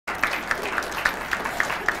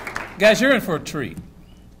Guys, you're in for a treat.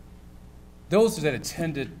 Those that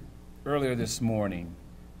attended earlier this morning,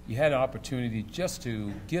 you had an opportunity just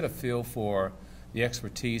to get a feel for the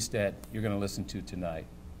expertise that you're going to listen to tonight.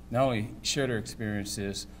 Not only share their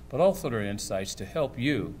experiences, but also their insights to help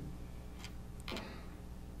you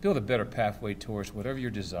build a better pathway towards whatever your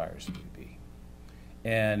desires may be.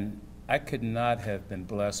 And I could not have been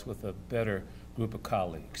blessed with a better group of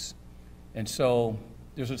colleagues. And so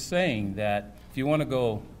there's a saying that if you want to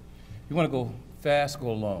go fast,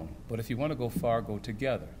 go alone. But if you want to go far, go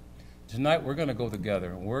together. Tonight we're going to go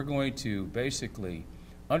together, and we're going to basically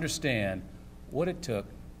understand what it took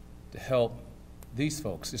to help these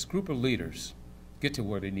folks, this group of leaders, get to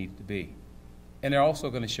where they need to be. And they're also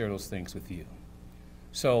going to share those things with you.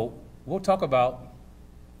 So we'll talk about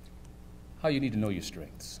how you need to know your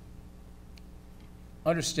strengths,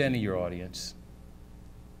 understanding your audience,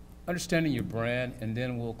 understanding your brand, and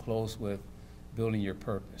then we'll close with building your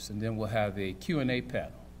purpose. And then we'll have a Q&A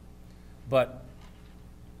panel. But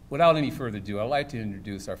without any further ado, I'd like to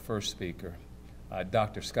introduce our first speaker,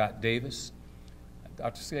 Dr. Scott Davis.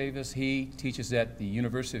 Dr. Davis, he teaches at the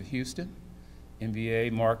University of Houston,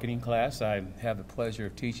 MBA marketing class. I have the pleasure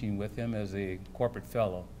of teaching with him as a corporate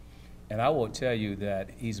fellow. And I will tell you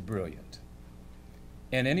that he's brilliant.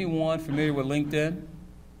 And anyone familiar with LinkedIn?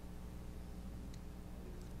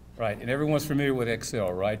 Right, and everyone's familiar with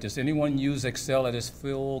Excel, right? Does anyone use Excel at its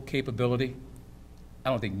full capability? I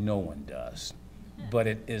don't think no one does. But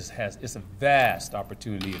it's a vast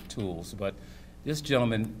opportunity of tools. But this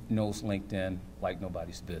gentleman knows LinkedIn like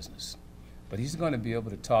nobody's business. But he's going to be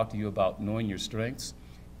able to talk to you about knowing your strengths.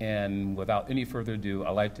 And without any further ado,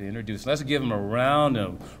 I'd like to introduce, let's give him a round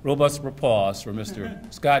of robust applause for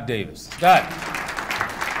Mr. Scott Davis. Scott.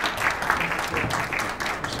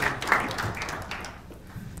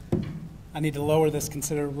 I need to lower this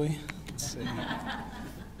considerably. Let's see.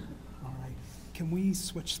 All right. Can we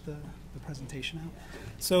switch the presentation out?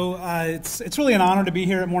 So it's really an honor to be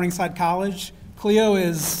here at Morningside College. Cleo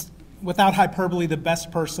is, without hyperbole, the best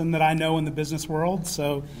person that I know in the business world.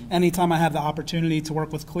 So anytime I have the opportunity to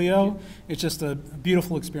work with Cleo, it's just a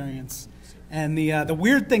beautiful experience. And the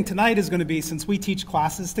weird thing tonight is going to be, since we teach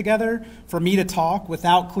classes together, for me to talk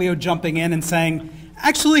without Cleo jumping in and saying,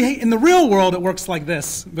 actually, hey, in the real world, it works like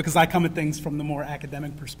this, because I come at things from the more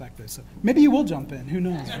academic perspective. So maybe you will jump in. Who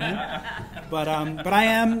knows, right? But I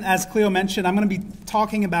am, as Cleo mentioned, I'm going to be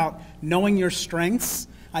talking about knowing your strengths.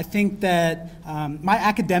 I think that my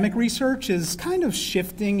academic research is kind of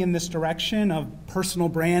shifting in this direction of personal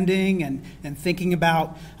branding and thinking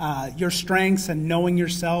about your strengths and knowing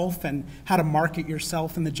yourself and how to market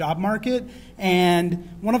yourself in the job market. And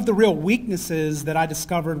one of the real weaknesses that I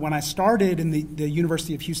discovered when I started in the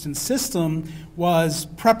University of Houston system was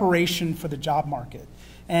preparation for the job market.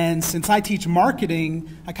 And since I teach marketing,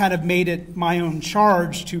 I kind of made it my own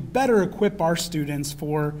charge to better equip our students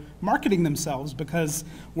for marketing themselves, because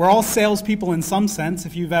we're all salespeople in some sense.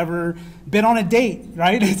 If you've ever been on a date,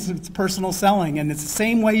 right? It's personal selling, and it's the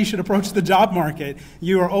same way you should approach the job market.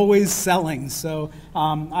 You are always selling. So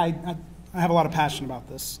I have a lot of passion about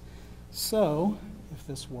this. So if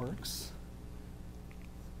this works,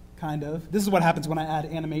 kind of. This is what happens when I add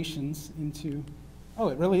animations into, oh,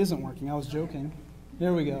 it really isn't working. I was joking.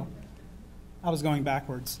 There we go. I was going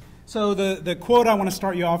backwards. So the quote I want to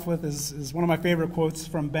start you off with is one of my favorite quotes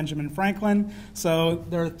from Benjamin Franklin. So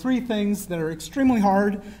there are three things that are extremely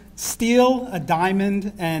hard: steal, a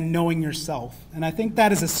diamond, and knowing yourself. And I think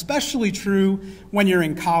that is especially true when you're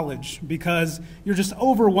in college, because you're just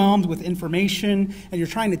overwhelmed with information and you're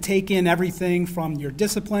trying to take in everything from your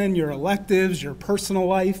discipline, your electives, your personal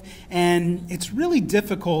life, and it's really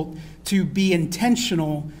difficult to be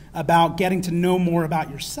intentional about getting to know more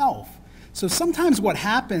about yourself. So sometimes what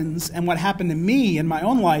happens, and what happened to me in my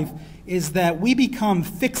own life, is that we become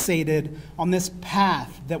fixated on this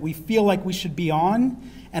path that we feel like we should be on,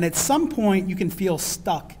 and at some point you can feel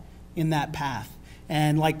stuck in that path,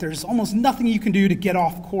 and like there's almost nothing you can do to get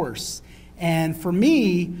off course. And for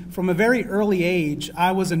me, from a very early age,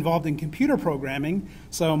 I was involved in computer programming.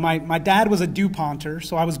 So my dad was a DuPonter,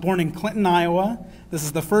 so I was born in Clinton, Iowa. This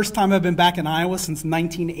is the first time I've been back in Iowa since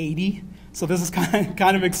 1980. So this is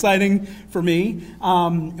kind of exciting for me.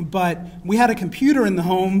 But we had a computer in the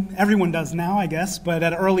home. Everyone does now, I guess, but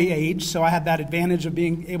at an early age. So I had that advantage of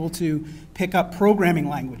being able to pick up programming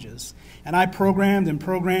languages. And I programmed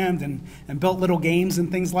and built little games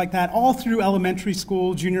and things like that all through elementary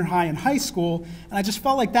school, junior high, and high school. And I just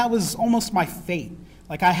felt like that was almost my fate.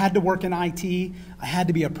 Like I had to work in IT, I had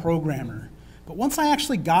to be a programmer. But once I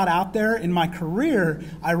actually got out there in my career,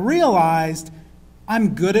 I realized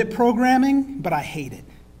I'm good at programming, but I hate it.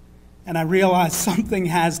 And I realized something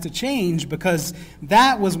has to change, because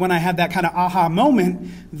that was when I had that kind of aha moment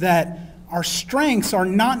that our strengths are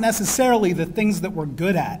not necessarily the things that we're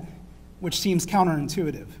good at, which seems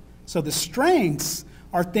counterintuitive. So the strengths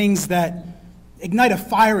are things that ignite a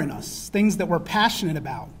fire in us, things that we're passionate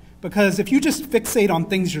about. Because if you just fixate on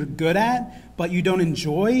things you're good at, but you don't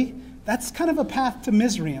enjoy, that's kind of a path to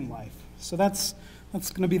misery in life. So that's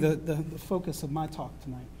going to be the focus of my talk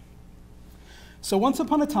tonight. So once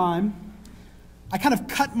upon a time, I kind of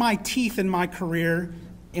cut my teeth in my career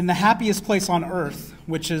in the happiest place on earth,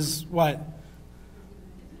 which is what?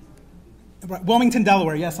 Wilmington,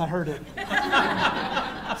 Delaware. Yes, I heard it.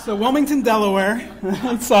 So Wilmington, Delaware.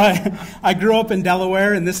 So I grew up in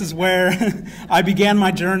Delaware, and this is where I began my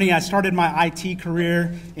journey. I started my IT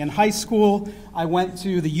career in high school. I went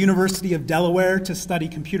to the University of Delaware to study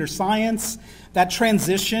computer science. That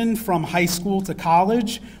transition from high school to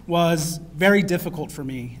college was very difficult for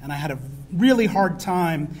me, and I had a really hard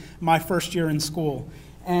time my first year in school.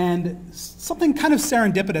 And something kind of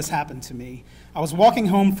serendipitous happened to me. I was walking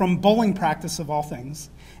home from bowling practice, of all things,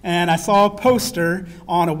 and I saw a poster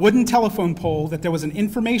on a wooden telephone pole that there was an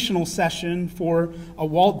informational session for a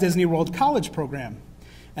Walt Disney World college program.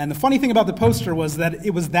 And the funny thing about the poster was that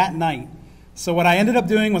it was that night. So what I ended up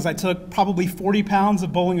doing was I took probably 40 pounds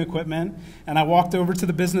of bowling equipment, and I walked over to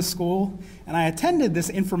the business school, and I attended this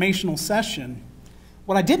informational session.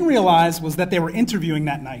 What I didn't realize was that they were interviewing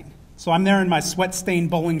that night. So I'm there in my sweat-stained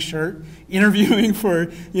bowling shirt, interviewing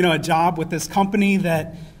for, a job with this company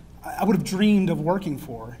that I would have dreamed of working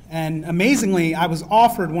for. And amazingly, I was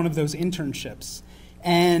offered one of those internships.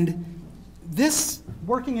 And this,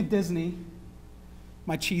 working at Disney,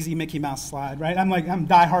 my cheesy Mickey Mouse slide, right? I'm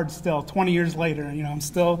diehard still, 20 years later. I'm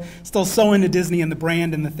still so into Disney and the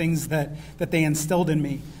brand and the things that they instilled in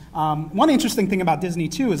me. One interesting thing about Disney,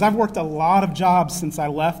 too, is I've worked a lot of jobs since I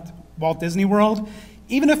left Walt Disney World.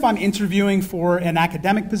 Even if I'm interviewing for an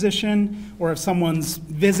academic position, or if someone's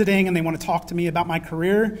visiting and they want to talk to me about my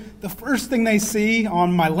career, the first thing they see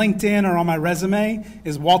on my LinkedIn or on my resume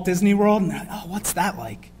is Walt Disney World, and they're like, oh, what's that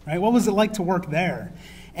like? Right? What was it like to work there?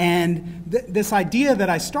 And this idea that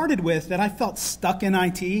I started with, that I felt stuck in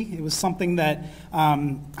IT, it was something that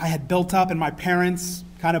I had built up, and my parents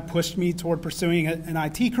kind of pushed me toward pursuing an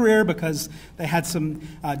IT career because they had some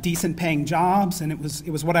decent paying jobs, and it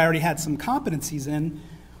was what I already had some competencies in.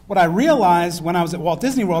 What I realized when I was at Walt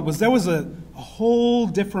Disney World was there was a whole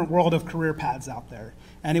different world of career paths out there.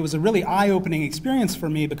 And it was a really eye-opening experience for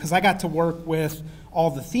me, because I got to work with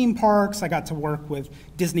all the theme parks, I got to work with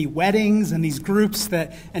Disney weddings and these groups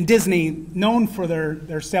and Disney known for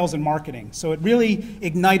their sales and marketing. So it really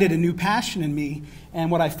ignited a new passion in me.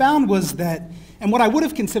 And what I found was that, and what I would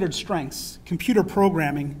have considered strengths, computer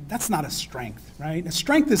programming, that's not a strength, right? A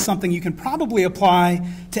strength is something you can probably apply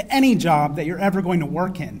to any job that you're ever going to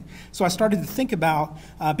work in. So I started to think about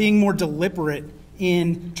being more deliberate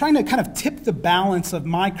in trying to kind of tip the balance of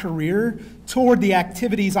my career toward the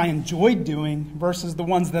activities I enjoyed doing versus the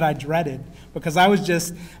ones that I dreaded. Because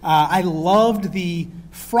I loved the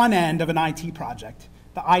front end of an IT project,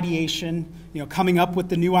 the ideation, coming up with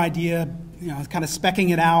the new idea, kind of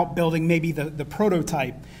speccing it out, building maybe the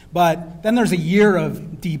prototype. But then there's a year of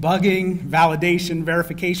debugging, validation,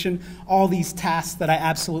 verification, all these tasks that I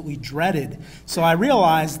absolutely dreaded. So I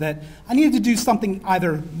realized that I needed to do something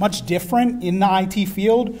either much different in the IT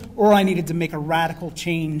field, or I needed to make a radical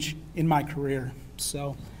change in my career.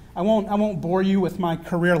 So I won't bore you with my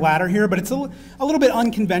career ladder here, but it's a little bit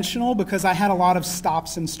unconventional, because I had a lot of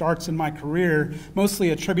stops and starts in my career, mostly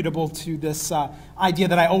attributable to this idea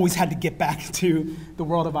that I always had to get back to the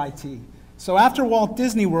world of IT. So after Walt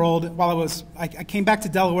Disney World, I came back to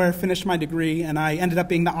Delaware, finished my degree, and I ended up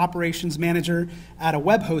being the operations manager at a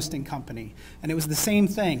web hosting company. And it was the same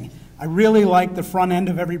thing. I really liked the front end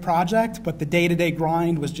of every project, but the day-to-day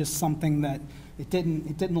grind was just something that it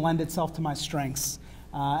didn't lend itself to my strengths.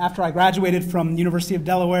 After I graduated from the University of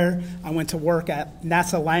Delaware, I went to work at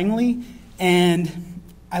NASA Langley, and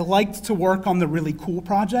I liked to work on the really cool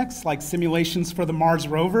projects, like simulations for the Mars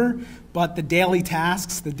rover, but the daily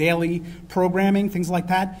tasks, the daily programming, things like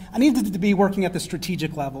that, I needed to be working at the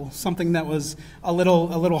strategic level, something that was a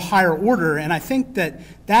little higher order, and I think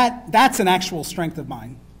that's an actual strength of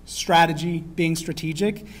mine, strategy, being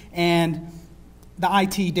strategic, and the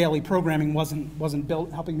IT daily programming wasn't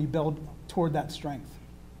helping me build toward that strength.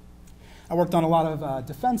 I worked on a lot of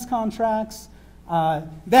defense contracts.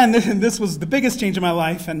 Then this was the biggest change in my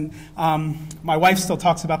life, and my wife still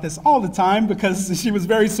talks about this all the time because she was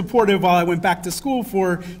very supportive while I went back to school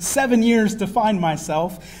for 7 years to find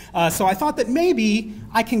myself. So I thought that maybe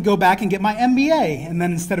I can go back and get my MBA, and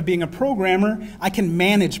then instead of being a programmer, I can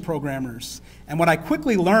manage programmers. And what I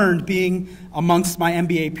quickly learned being amongst my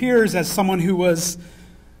MBA peers as someone who was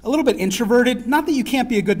a little bit introverted, not that you can't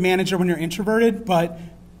be a good manager when you're introverted, but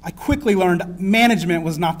I quickly learned management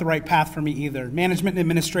was not the right path for me either. Management and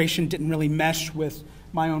administration didn't really mesh with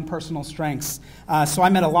my own personal strengths. So I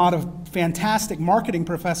met a lot of fantastic marketing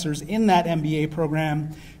professors in that MBA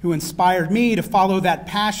program who inspired me to follow that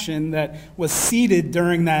passion that was seeded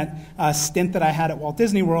during that stint that I had at Walt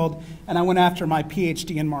Disney World, and I went after my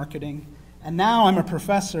PhD in marketing. And now I'm a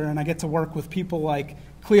professor, and I get to work with people like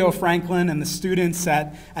Cleo Franklin and the students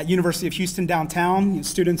at University of Houston downtown,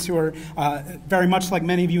 students who are very much like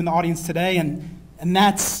many of you in the audience today, and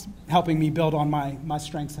that's helping me build on my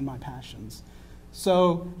strengths and my passions.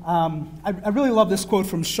 So I really love this quote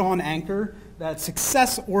from Sean Anker, that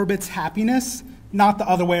success orbits happiness, not the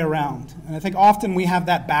other way around. And I think often we have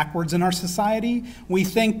that backwards in our society. We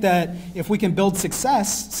think that if we can build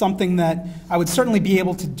success, something that I would certainly be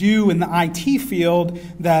able to do in the IT field,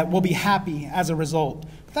 that we'll be happy as a result.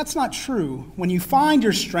 But that's not true. When you find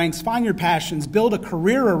your strengths, find your passions, build a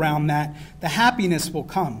career around that, the happiness will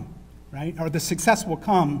come, right? Or the success will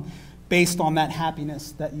come based on that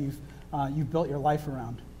happiness that you've built your life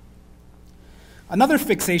around. Another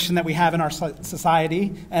fixation that we have in our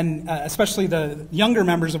society, and especially the younger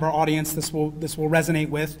members of our audience this will resonate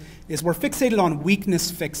with, is we're fixated on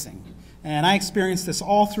weakness fixing. And I experienced this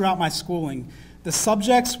all throughout my schooling. The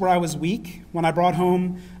subjects where I was weak, when I brought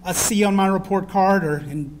home a C on my report card, or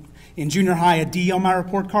in junior high a D on my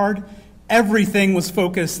report card, everything was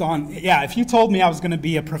focused on, yeah, if you told me I was going to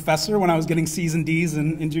be a professor when I was getting C's and D's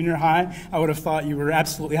in junior high, I would have thought you were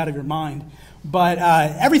absolutely out of your mind. But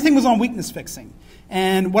everything was on weakness fixing.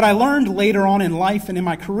 And what I learned later on in life and in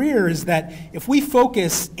my career is that if we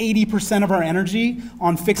focus 80% of our energy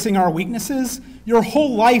on fixing our weaknesses, your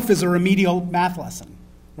whole life is a remedial math lesson,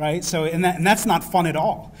 right? So, and that's not fun at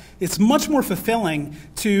all. It's much more fulfilling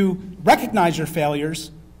to recognize your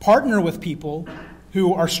failures, partner with people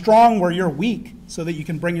who are strong where you're weak so that you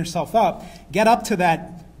can bring yourself up, get up to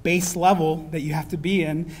that base level that you have to be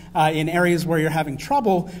in areas where you're having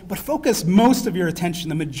trouble, but focus most of your attention,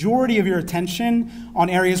 the majority of your attention, on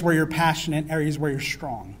areas where you're passionate, areas where you're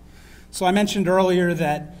strong. So I mentioned earlier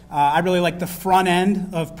that I really like the front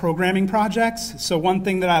end of programming projects. So one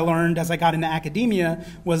thing that I learned as I got into academia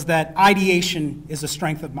was that ideation is a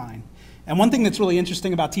strength of mine. And one thing that's really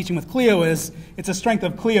interesting about teaching with Cleo is it's a strength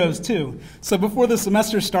of Cleo's too. So before the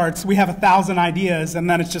semester starts, we have 1,000 ideas, and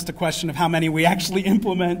then it's just a question of how many we actually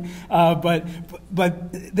implement. But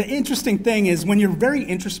the interesting thing is when you're very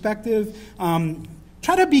introspective,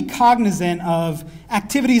 try to be cognizant of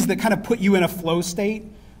activities that kind of put you in a flow state.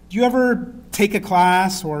 Do you ever take a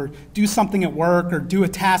class or do something at work or do a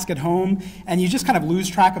task at home and you just kind of lose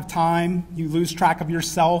track of time, you lose track of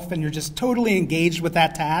yourself, and you're just totally engaged with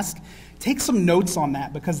that task? Take some notes on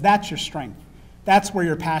that, because that's your strength. That's where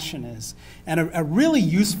your passion is. And a really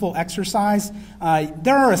useful exercise,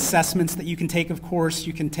 there are assessments that you can take, of course.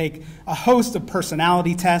 You can take a host of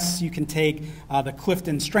personality tests. You can take the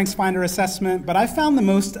Clifton StrengthsFinder assessment. But I found the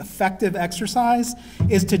most effective exercise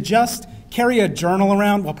is to just carry a journal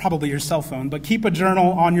around, well, probably your cell phone, but keep a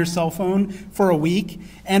journal on your cell phone for a week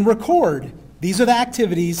and record. These are the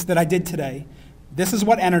activities that I did today. This is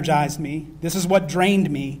what energized me. This is what drained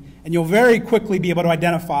me. And you'll very quickly be able to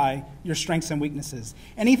identify your strengths and weaknesses.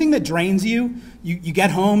 Anything that drains you, you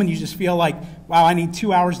get home and you just feel like, wow, I need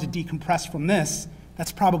 2 hours to decompress from this,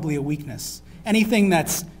 that's probably a weakness. Anything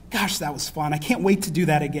that's, gosh, that was fun, I can't wait to do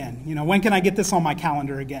that again. You know, when can I get this on my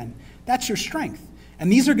calendar again? That's your strength.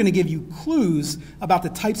 And these are going to give you clues about the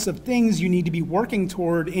types of things you need to be working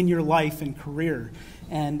toward in your life and career.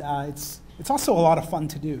 And it's also a lot of fun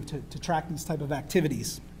to do, to track these type of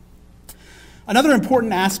activities. Another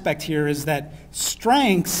important aspect here is that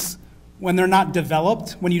strengths, when they're not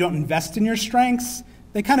developed, when you don't invest in your strengths,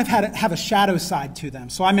 they kind of have a shadow side to them.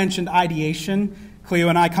 So I mentioned ideation, Cleo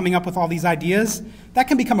and I coming up with all these ideas. That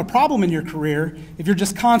can become a problem in your career if you're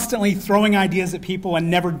just constantly throwing ideas at people and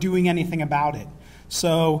never doing anything about it.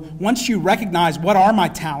 So once you recognize what are my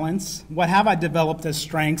talents, what have I developed as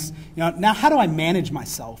strengths, now how do I manage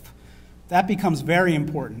myself? That becomes very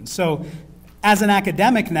important. So as an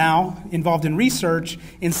academic now, involved in research,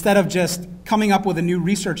 instead of just coming up with a new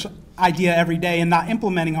research idea every day and not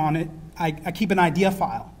implementing on it, I keep an idea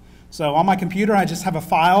file. So on my computer, I just have a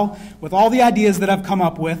file with all the ideas that I've come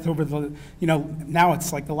up with over the, now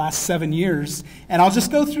it's like the last 7 years. And I'll just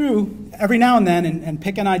go through every now and then and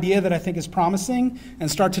pick an idea that I think is promising and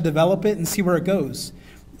start to develop it and see where it goes.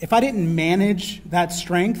 If I didn't manage that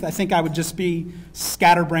strength, I think I would just be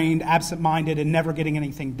scatterbrained, absent-minded, and never getting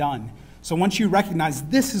anything done. So once you recognize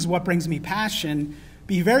this is what brings me passion,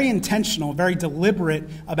 be very intentional, very deliberate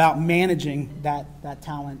about managing that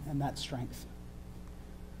talent and that strength.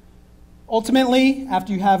 Ultimately,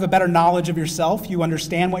 after you have a better knowledge of yourself, you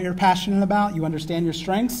understand what you're passionate about, you understand your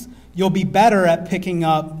strengths, you'll be better at picking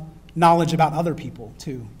up knowledge about other people,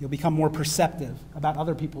 too. You'll become more perceptive about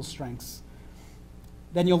other people's strengths.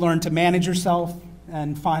 Then you'll learn to manage yourself,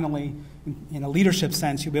 and finally, in a leadership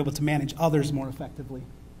sense, you'll be able to manage others more effectively.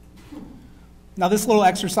 Now, this little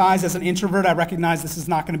exercise, as an introvert, I recognize this is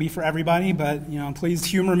not going to be for everybody, but please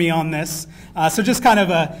humor me on this. So just kind of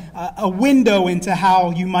a window into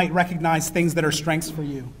how you might recognize things that are strengths for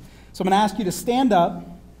you. So I'm going to ask you to stand up.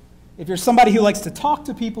 If you're somebody who likes to talk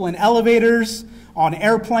to people in elevators, on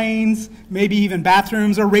airplanes, maybe even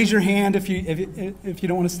bathrooms, or raise your hand if you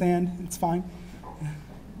don't want to stand, it's fine.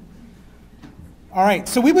 All right,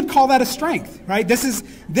 so we would call that a strength, right? This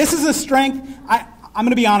is a strength. I'm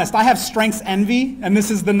going to be honest, I have strengths envy, and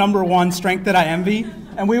this is the number one strength that I envy,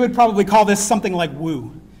 and we would probably call this something like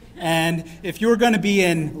woo. And if you're going to be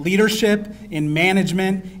in leadership, in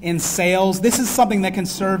management, in sales, this is something that can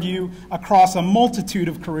serve you across a multitude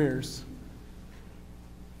of careers.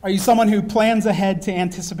 Are you someone who plans ahead to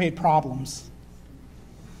anticipate problems?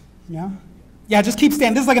 Yeah? Yeah, just keep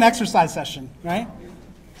standing. This is like an exercise session, right?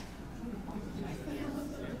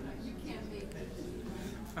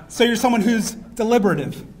 So you're someone who's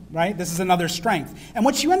deliberative, right? This is another strength. And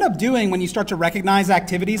what you end up doing when you start to recognize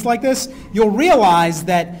activities like this, you'll realize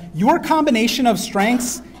that your combination of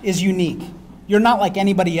strengths is unique. You're not like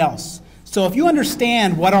anybody else. So if you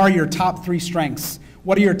understand what are your top 3 strengths,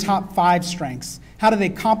 what are your top 5 strengths, how do they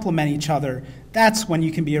complement each other, that's when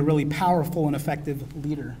you can be a really powerful and effective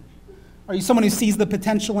leader. Are you someone who sees the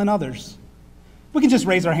potential in others? We can just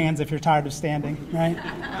raise our hands if you're tired of standing, right?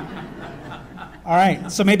 All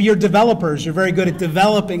right, so maybe you're developers. You're very good at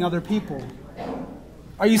developing other people.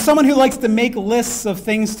 Are you someone who likes to make lists of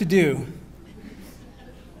things to do?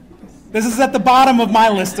 This is at the bottom of my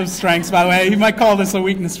list of strengths, by the way. You might call this a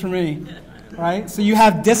weakness for me, right? So you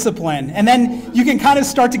have discipline. And then you can kind of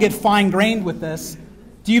start to get fine-grained with this.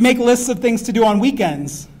 Do you make lists of things to do on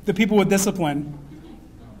weekends? The people with discipline.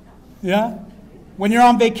 Yeah? When you're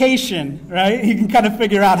on vacation, right? You can kind of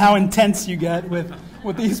figure out how intense you get with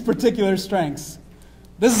these particular strengths.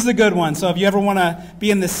 This is a good one. So if you ever want to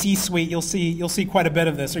be in the C-suite, you'll see quite a bit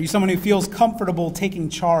of this. Are you someone who feels comfortable taking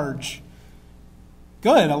charge?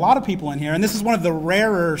 Good, a lot of people in here. And this is one of the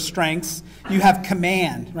rarer strengths. You have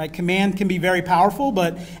command, right? Command can be very powerful,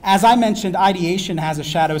 but as I mentioned, ideation has a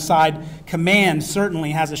shadow side. Command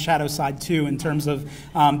certainly has a shadow side too in terms of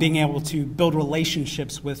being able to build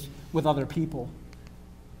relationships with other people.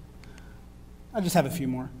 I just have a few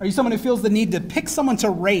more. Are you someone who feels the need to pick someone to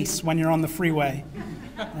race when you're on the freeway?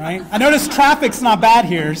 Right? I notice traffic's not bad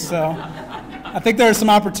here, so I think there are some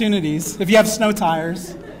opportunities if you have snow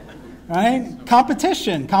tires. Right?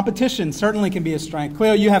 Competition. Competition certainly can be a strength.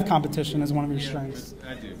 Cleo, you have competition as one of your strengths.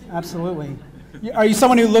 I do. Absolutely. Are you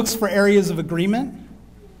someone who looks for areas of agreement?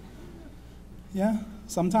 Yeah,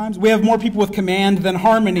 sometimes. We have more people with command than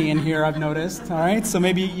harmony in here, I've noticed. All right? So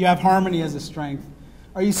maybe you have harmony as a strength.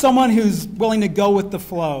 Are you someone who's willing to go with the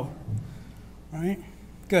flow? Right?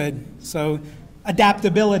 Good. So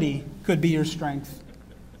adaptability could be your strength.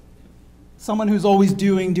 Someone who's always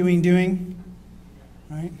doing.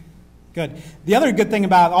 Right? Good. The other good thing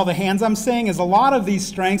about all the hands I'm seeing is a lot of these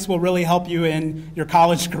strengths will really help you in your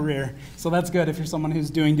college career. So that's good if you're someone who's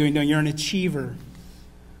doing. You're an achiever.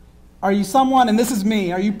 Are you someone, and this is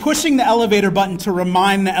me, are you pushing the elevator button to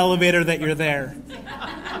remind the elevator that you're there?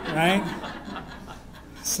 Right?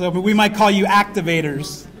 So we might call you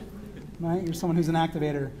activators, right? You're someone who's an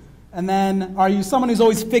activator. And then, are you someone who's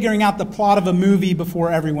always figuring out the plot of a movie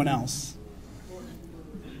before everyone else?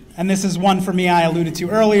 And this is one for me I alluded to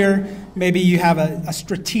earlier. Maybe you have a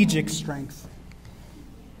strategic strength.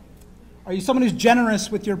 Are you someone who's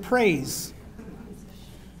generous with your praise?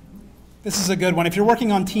 This is a good one. If you're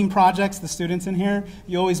working on team projects, the students in here,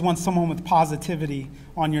 you always want someone with positivity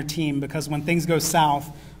on your team because when things go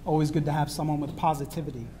south, always good to have someone with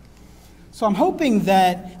positivity. So I'm hoping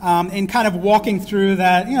that in kind of walking through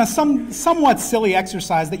that, somewhat silly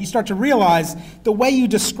exercise, that you start to realize the way you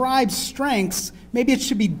describe strengths, maybe it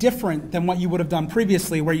should be different than what you would have done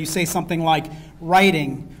previously, where you say something like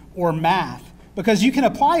writing or math. because you can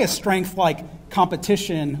apply a strength like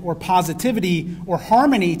competition or positivity or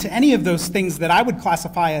harmony to any of those things that I would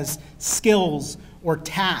classify as skills or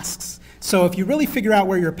tasks. So if you really figure out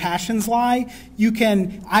where your passions lie, you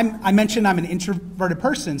can, I mentioned I'm an introverted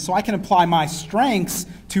person, so I can apply my strengths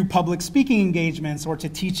to public speaking engagements or to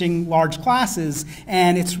teaching large classes,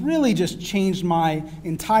 and it's really just changed my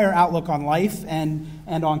entire outlook on life and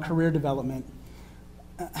on career development.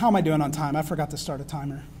 How am I doing on time? I forgot to start a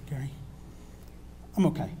timer, Gary. I'm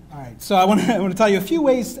okay. All right. So I want to tell you a few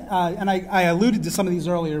ways, and I alluded to some of these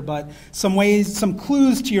earlier, but some ways, some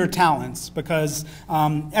clues to your talents, because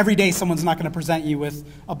every day someone's not going to present you with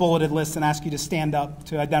a bulleted list and ask you to stand up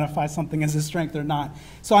to identify something as a strength or not.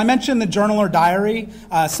 So I mentioned the journal or diary.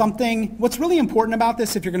 What's really important about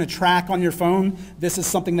this, if you're going to track on your phone, this is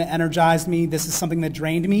something that energized me, this is something that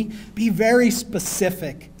drained me, be very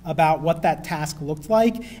specific about what that task looked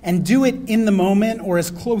like, and do it in the moment or as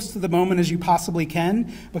close to the moment as you possibly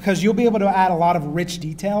can, because you'll be able to add a lot of rich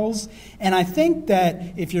details. And I think that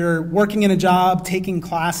if you're working in a job, taking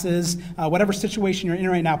classes, whatever situation you're in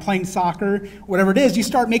right now, playing soccer, whatever it is, you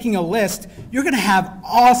start making a list, you're going to have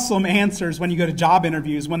awesome answers when you go to job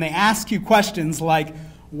interviews, when they ask you questions like,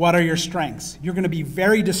 what are your strengths? You're going to be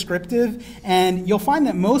very descriptive, and you'll find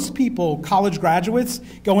that most people, college graduates,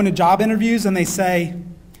 go into job interviews and they say,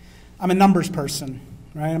 I'm a numbers person,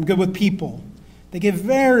 right? I'm good with people. They give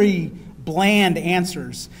very bland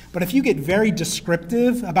answers. But if you get very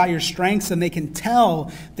descriptive about your strengths and they can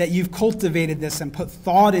tell that you've cultivated this and put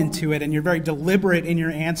thought into it and you're very deliberate in your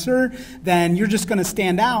answer, then you're just going to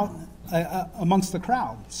stand out amongst the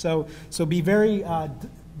crowd. So be very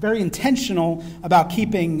intentional about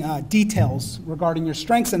keeping details regarding your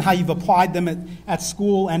strengths and how you've applied them at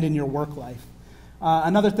school and in your work life.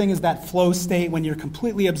 Another thing is that flow state, when you're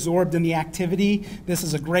completely absorbed in the activity. This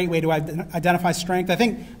is a great way to identify strength. I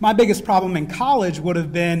think my biggest problem in college would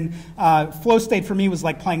have been flow state for me was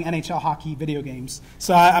like playing NHL hockey video games.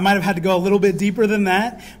 So I might have had to go a little bit deeper than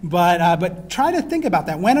that, but try to think about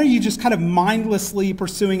that. When are you just kind of mindlessly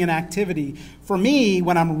pursuing an activity? For me,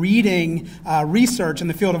 when I'm reading research in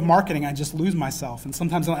the field of marketing, I just lose myself. And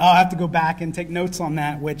sometimes I'm like, oh, I have to go back and take notes on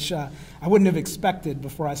that, which I wouldn't have expected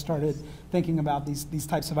before I started thinking about these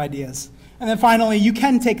types of ideas. And then finally, you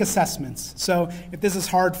can take assessments. So if this is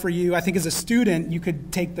hard for you, I think as a student, you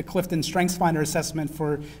could take the Clifton StrengthsFinder assessment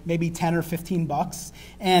for maybe 10 or 15 bucks.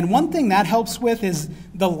 And one thing that helps with is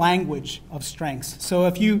the language of strengths. So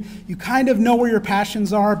if you kind of know where your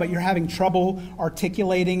passions are, but you're having trouble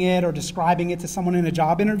articulating it or describing it to someone in a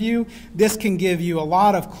job interview, this can give you a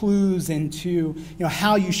lot of clues into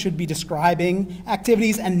how you should be describing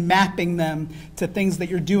activities and mapping them to things that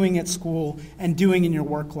you're doing at school and doing in your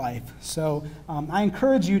work life. So I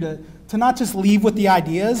encourage you to not just leave with the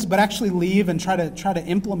ideas, but actually leave and try to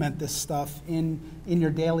implement this stuff in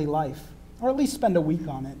your daily life, or at least spend a week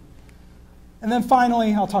on it. And then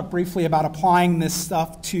finally, I'll talk briefly about applying this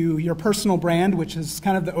stuff to your personal brand, which is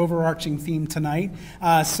kind of the overarching theme tonight.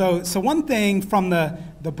 So one thing from the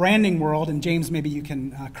branding world, and James, maybe you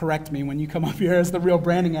can correct me when you come up here as the real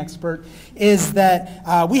branding expert, is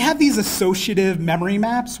that we have these associative memory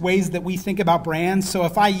maps, ways that we think about brands. So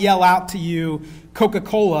if I yell out to you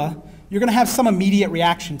Coca-Cola, you're going to have some immediate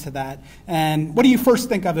reaction to that. And what do you first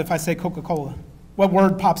think of if I say Coca-Cola? What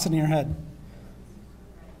word pops into your head?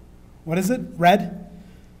 What is it? Red?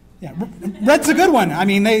 Yeah, red's a good one. I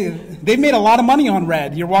mean, they've made a lot of money on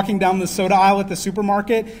red. You're walking down the soda aisle at the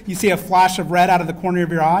supermarket, you see a flash of red out of the corner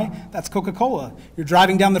of your eye, that's Coca-Cola. You're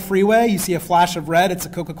driving down the freeway, you see a flash of red, it's a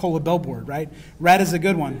Coca-Cola billboard, right? Red is a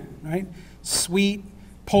good one, right? Sweet,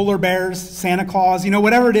 polar bears, Santa Claus,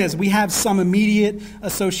 whatever it is, we have some immediate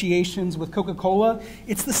associations with Coca-Cola.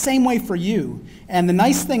 It's the same way for you. And the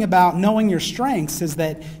nice thing about knowing your strengths is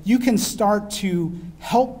that you can start to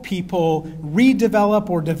help people redevelop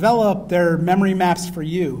or develop their memory maps for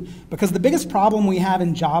you. Because the biggest problem we have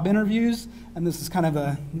in job interviews, and this is kind of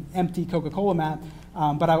an empty Coca-Cola map,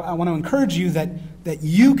 but I want to encourage you that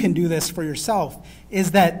you can do this for yourself,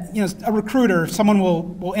 is that a recruiter, someone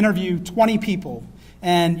will interview 20 people,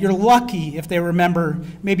 and you're lucky if they remember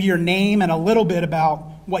maybe your name and a little bit about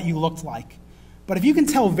what you looked like. But if you can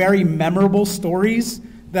tell very memorable stories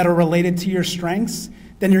that are related to your strengths,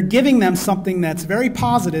 then you're giving them something that's very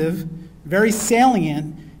positive, very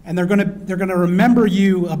salient, and they're gonna remember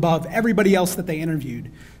you above everybody else that they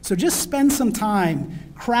interviewed. So just spend some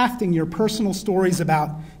time crafting your personal stories about,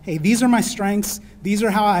 hey, these are my strengths, these are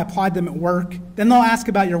how I applied them at work. Then they'll ask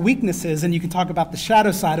about your weaknesses, and you can talk about the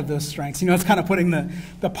shadow side of those strengths. You know, it's kind of putting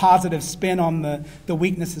the positive spin on the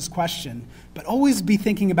weaknesses question. But always be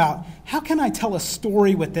thinking about, how can I tell a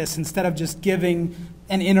story with this instead of just giving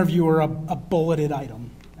an interviewer a bulleted item?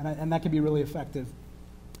 And that can be really effective.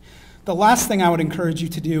 The last thing I would encourage you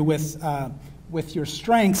to do with your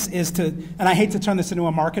strengths is to, and I hate to turn this into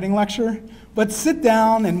a marketing lecture, but sit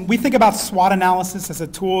down, and we think about SWOT analysis as a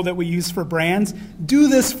tool that we use for brands. Do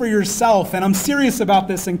this for yourself, and I'm serious about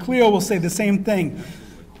this, and Cleo will say the same thing.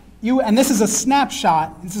 And this is a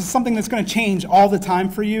snapshot. This is something that's going to change all the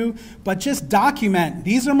time for you, but just document,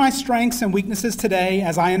 these are my strengths and weaknesses today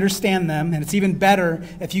as I understand them, and it's even better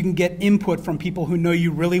if you can get input from people who know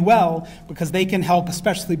you really well, because they can help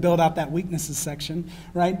especially build out that weaknesses section,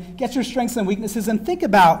 right? Get your strengths and weaknesses and think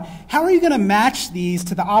about, how are you going to match these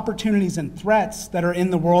to the opportunities and threats that are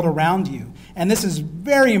in the world around you? And this is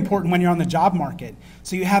very important when you're on the job market.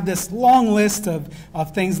 So you have this long list of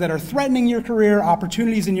things that are threatening your career,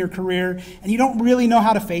 opportunities in your career, and you don't really know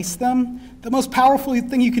how to face them. The most powerful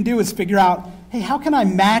thing you can do is figure out, hey, how can I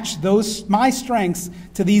match my strengths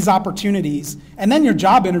to these opportunities? And then your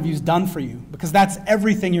job interview is done for you, because that's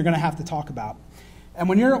everything you're going to have to talk about. And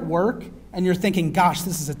when you're at work and you're thinking, gosh,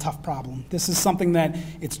 this is a tough problem. This is something that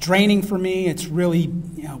it's draining for me. It's really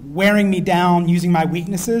wearing me down, using my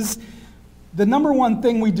weaknesses. The number one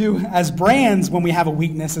thing we do as brands when we have a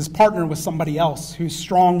weakness is partner with somebody else who's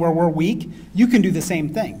strong where we're weak. You can do the same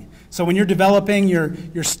thing. So when you're developing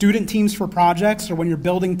your student teams for projects, or when you're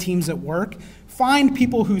building teams at work, find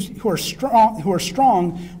people who are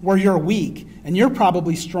strong where you're weak, and you're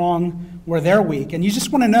probably strong where they're weak. And you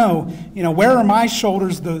just want to know, where are my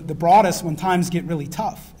shoulders the broadest when times get really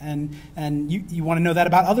tough? And you want to know that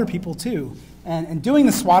about other people too. And doing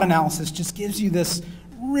the SWOT analysis just gives you this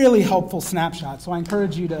really helpful snapshot. So I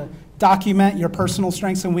encourage you to document your personal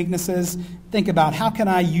strengths and weaknesses. Think about, how can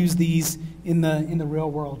I use these in the real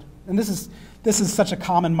world? And this is such a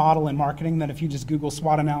common model in marketing that if you just Google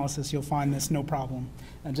SWOT analysis, you'll find this no problem.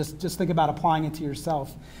 And just think about applying it to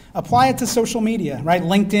yourself. Apply it to social media, right?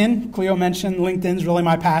 LinkedIn, Cleo mentioned LinkedIn's really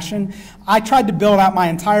my passion. I tried to build out my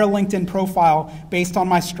entire LinkedIn profile based on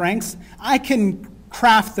my strengths. I can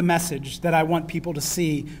craft the message that I want people to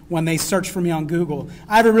see when they search for me on Google.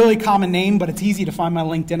 I have a really common name, but it's easy to find my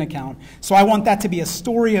LinkedIn account. So I want that to be a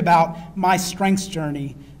story about my strengths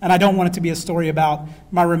journey, and I don't want it to be a story about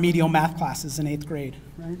my remedial math classes in 8th grade,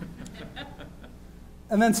 right?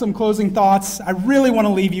 And then some closing thoughts. I really want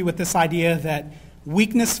to leave you with this idea that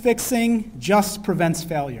weakness fixing just prevents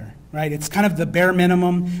failure, right? It's kind of the bare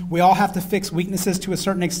minimum. We all have to fix weaknesses to a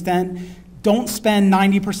certain extent. Don't spend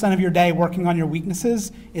 90% of your day working on your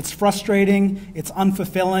weaknesses. It's frustrating, it's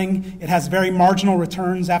unfulfilling, it has very marginal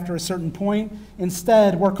returns after a certain point.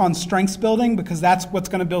 Instead, work on strengths building, because that's what's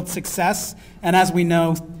going to build success. And as we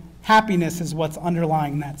know, happiness is what's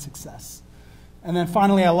underlying that success. And then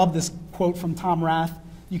finally, I love this quote from Tom Rath.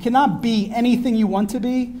 You cannot be anything you want to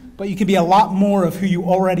be, but you can be a lot more of who you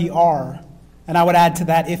already are. And I would add to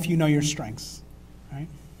that, if you know your strengths.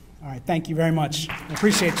 All right, thank you very much. I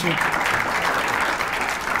appreciate you.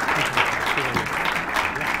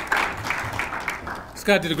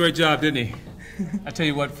 Scott did a great job, didn't he? I tell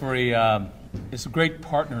you what, it's a great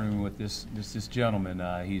partnering with this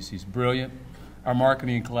gentleman. He's brilliant. Our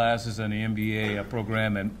marketing classes and the MBA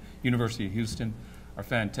program at University of Houston are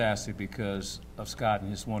fantastic because of Scott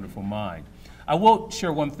and his wonderful mind. I will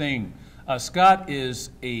share one thing. Scott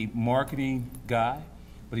is a marketing guy,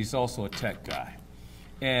 but he's also a tech guy.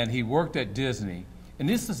 And he worked at Disney. And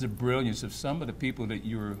this is the brilliance of some of the people that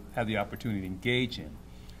you have the opportunity to engage in.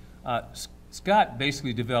 Scott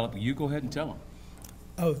basically developed, you go ahead and tell him.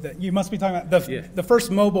 Oh, you must be talking about the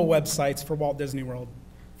first mobile websites for Walt Disney World,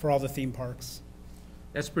 for all the theme parks.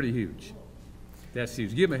 That's pretty huge. That's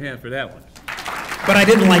huge. Give him a hand for that one. But I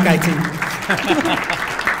didn't like IT.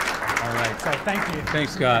 All right. So thank you.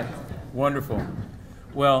 Thanks, Scott. Wonderful.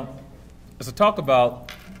 Well, as I talk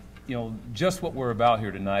about, just what we're about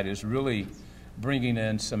here tonight is really bringing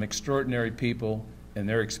in some extraordinary people and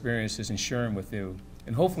their experiences and sharing with you.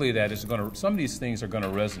 And hopefully that is some of these things are going to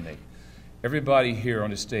resonate. Everybody here on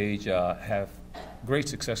the stage have great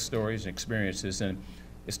success stories and experiences, and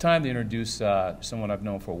it's time to introduce someone I've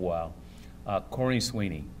known for a while, Corinne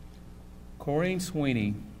Sweeney. Corinne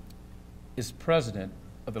Sweeney is president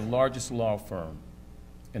of the largest law firm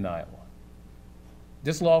in Iowa.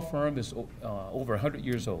 This law firm is over 100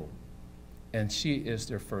 years old, and she is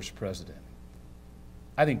their first president.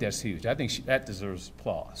 I think that's huge. I think that deserves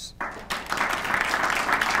applause.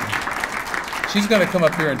 She's going to come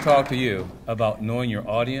up here and talk to you about knowing your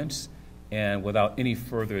audience. And without any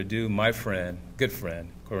further ado, my friend, good friend,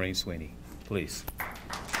 Corinne Sweeney, please.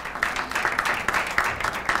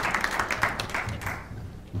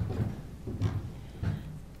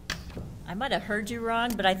 I might have heard you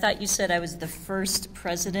wrong, but I thought you said I was the first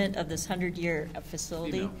president of this 100-year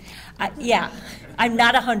facility. You know. Yeah, I'm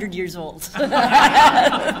not 100 years old.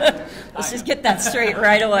 Let's just get that straight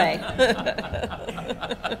right away.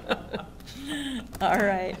 All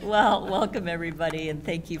right, well, welcome everybody, and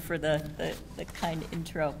thank you for the kind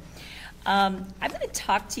intro. I'm going to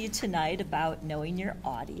talk to you tonight about knowing your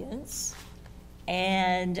audience.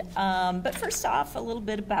 And, but first off, a little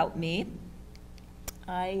bit about me.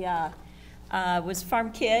 I was a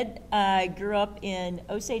farm kid. I grew up in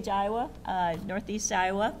Osage, Iowa, northeast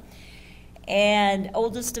Iowa, and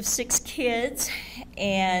oldest of 6 kids.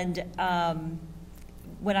 And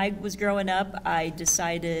when I was growing up, I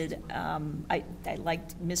decided I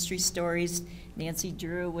liked mystery stories. Nancy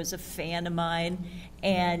Drew was a fan of mine,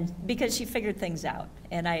 and because she figured things out.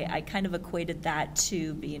 And I kind of equated that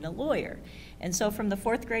to being a lawyer. And so from the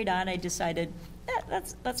 4th grade on, I decided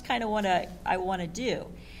that's kind of what I want to do.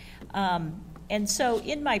 And so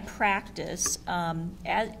in my practice,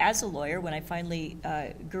 as a lawyer, when I finally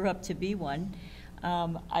grew up to be one,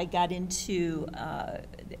 I got into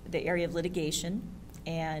the area of litigation,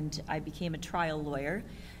 and I became a trial lawyer.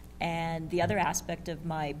 And the other aspect of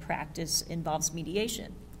my practice involves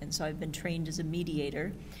mediation. And so I've been trained as a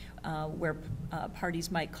mediator, where parties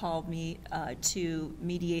might call me to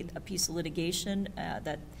mediate a piece of litigation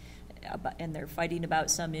and they're fighting about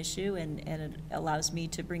some issue, and it allows me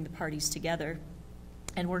to bring the parties together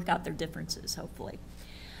and work out their differences, hopefully.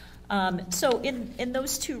 So in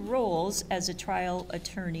those 2 roles, as a trial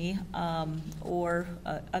attorney or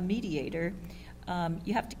a mediator,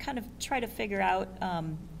 you have to kind of try to figure out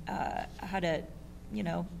how to,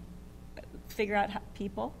 figure out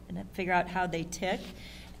people and figure out how they tick.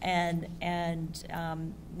 And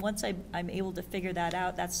once I'm able to figure that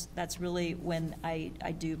out, that's really when I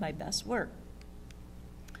do my best work.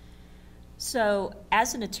 So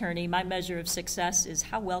as an attorney, my measure of success is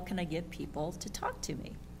how well can I get people to talk to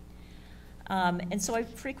me. And so I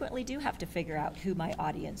frequently do have to figure out who my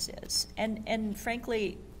audience is. And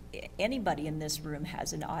frankly, anybody in this room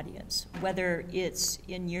has an audience, whether it's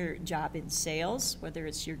in your job in sales, whether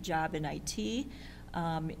it's your job in IT.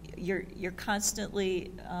 You're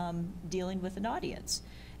constantly dealing with an audience,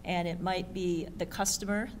 and it might be the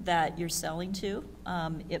customer that you're selling to.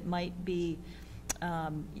 It might be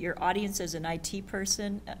your audience as an IT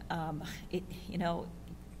person.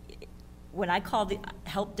 When I call the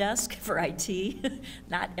help desk for IT,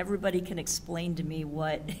 not everybody can explain to me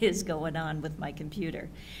what is going on with my computer.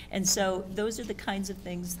 And so those are the kinds of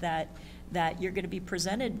things that you're going to be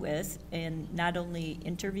presented with in not only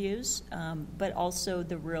interviews, but also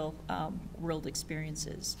the real world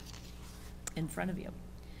experiences in front of you.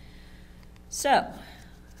 So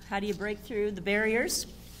how do you break through the barriers?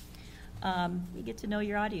 You get to know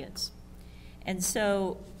your audience. And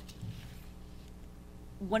so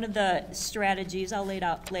one of the strategies, I'll lay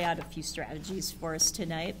out a few strategies for us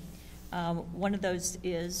tonight. One of those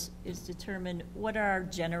is determine what are our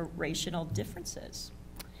generational differences.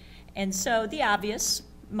 And so the obvious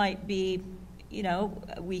might be,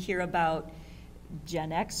 we hear about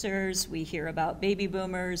Gen Xers, we hear about baby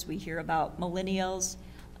boomers, we hear about millennials,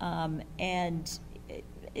 and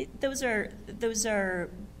those are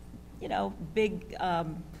big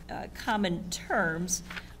common terms,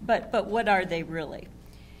 but what are they really?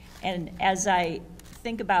 And as I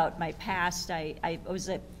think about my past, I was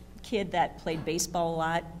a kid that played baseball a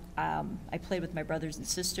lot. I played with my brothers and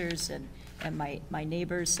sisters and my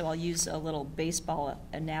neighbors, so I'll use a little baseball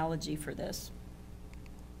analogy for this.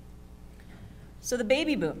 So the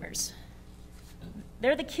baby boomers,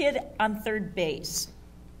 they're the kid on third base.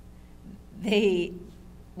 They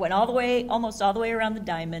went almost all the way around the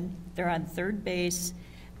diamond. They're on third base.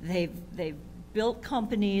 They've built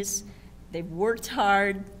companies. They've worked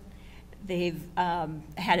hard. They've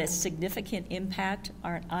had a significant impact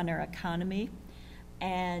on our economy.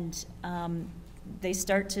 And they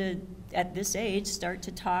at this age, start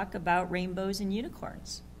to talk about rainbows and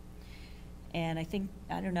unicorns. And I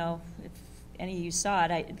don't know if any of you saw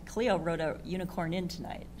it, Cleo rode a unicorn in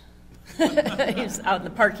tonight. He was out in the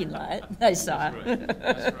parking lot, I saw.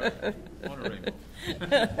 That's right. What a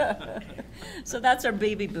rainbow. So that's our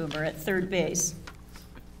baby boomer at third base.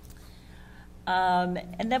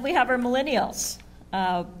 And then we have our millennials.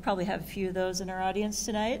 Probably have a few of those in our audience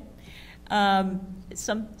tonight. Some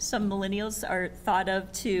millennials are thought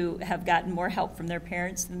of to have gotten more help from their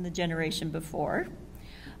parents than the generation before.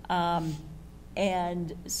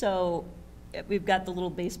 And so we've got the little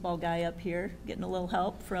baseball guy up here getting a little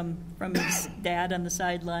help from his dad on the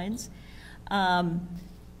sidelines. And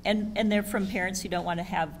they're from parents who don't want to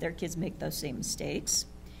have their kids make those same mistakes.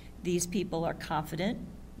 These people are confident,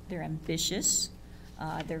 they're ambitious,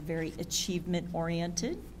 they're very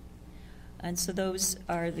achievement-oriented. And so those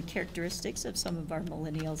are the characteristics of some of our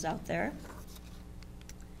millennials out there.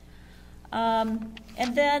 And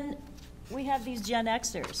then we have these Gen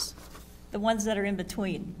Xers, the ones that are in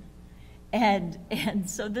between. And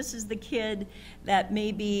so this is the kid that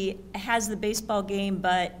maybe has the baseball game,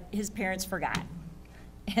 but his parents forgot.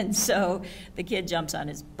 And so the kid jumps on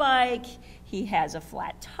his bike, he has a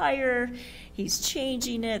flat tire, he's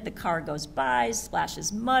changing it, the car goes by,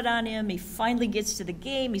 splashes mud on him, he finally gets to the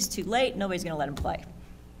game, he's too late, nobody's gonna let him play.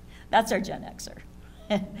 That's our Gen Xer.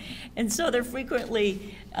 And so they're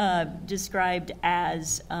frequently described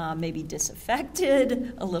as maybe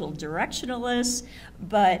disaffected, a little directionless,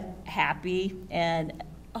 but happy and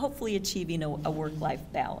hopefully achieving a work-life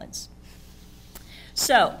balance.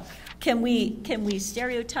 So, can we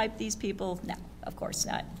stereotype these people? No, of course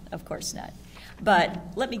not. Of course not. But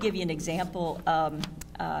let me give you an example of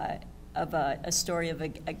a story of a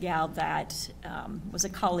gal that was a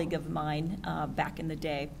colleague of mine back in the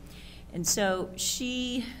day. And so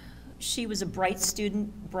she was a bright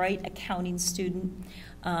student, bright accounting student,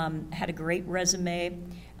 had a great resume.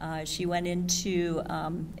 She went into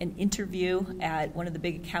an interview at one of the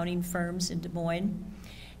big accounting firms in Des Moines,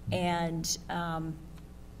 and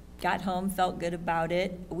got home, felt good about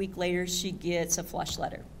it. A week later, she gets a flush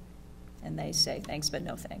letter. And they say, thanks, but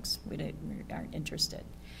no thanks. We aren't interested.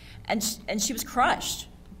 And she was crushed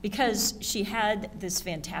because she had this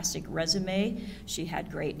fantastic resume. She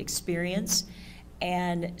had great experience.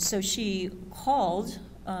 And so she called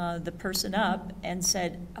the person up and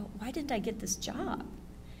said, oh, why didn't I get this job?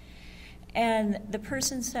 And the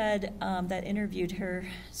person said, that interviewed her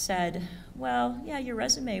said, well, yeah, your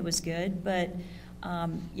resume was good, but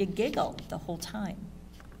you giggled the whole time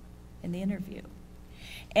in the interview.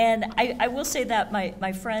 And I will say that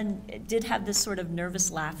my friend did have this sort of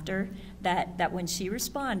nervous laughter that when she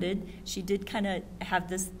responded, she did kind of have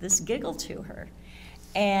this giggle to her.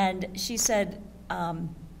 And she said,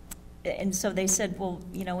 and so they said, well,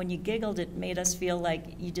 you know, when you giggled, it made us feel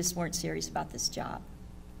like you just weren't serious about this job.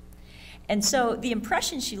 And so the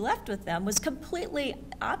impression she left with them was completely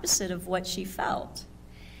opposite of what she felt.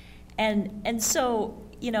 And so,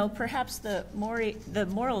 you know, perhaps the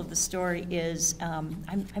moral of the story is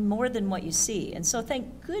I'm more than what you see. And so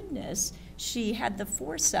thank goodness she had the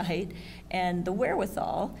foresight and the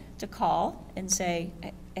wherewithal to call and say,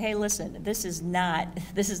 hey, listen, this is not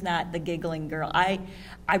the giggling girl. I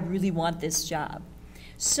really want this job.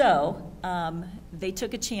 So they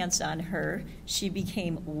took a chance on her. She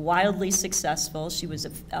became wildly successful. She was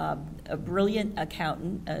a brilliant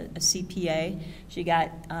accountant, a CPA. She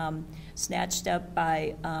got snatched up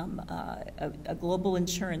by a global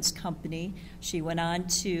insurance company. She went on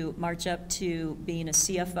to march up to being a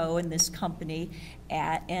CFO in this company.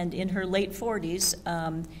 And in her late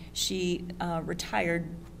 40s, she retired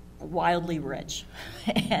wildly rich.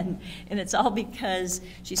 And it's all because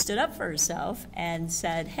she stood up for herself and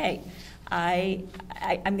said, hey,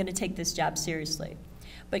 I'm going to take this job seriously.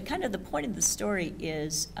 But kind of the point of the story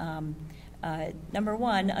is, number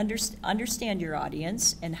one, understand your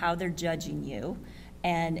audience and how they're judging you.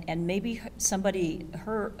 And maybe somebody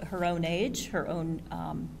her own age, her own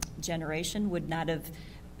generation would not have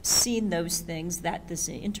seen those things that this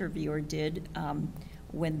interviewer did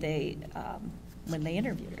when they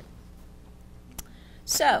interviewed her.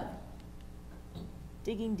 So,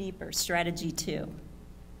 digging deeper, strategy 2.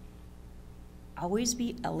 Always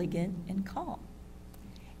be elegant and calm.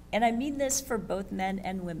 And I mean this for both men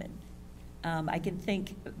and women. I can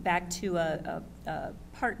think back to a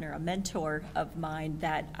partner, a mentor of mine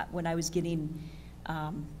that when I was getting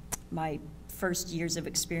my first years of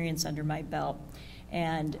experience under my belt,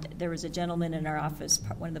 and there was a gentleman in our office,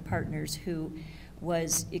 one of the partners, who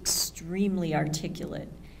was extremely articulate,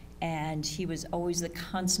 and he was always the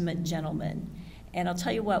consummate gentleman. And I'll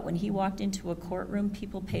tell you what, when he walked into a courtroom,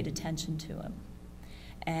 people paid attention to him.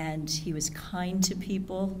 And he was kind to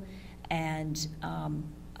people and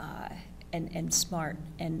smart.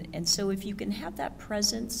 And so if you can have that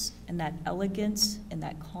presence and that elegance and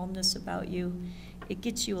that calmness about you, it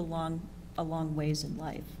gets you a long ways in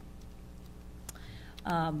life.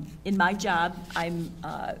 In my job, I'm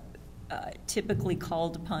typically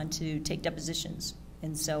called upon to take depositions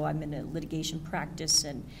And so I'm in a litigation practice,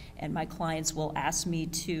 and my clients will ask me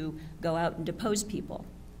to go out and depose people.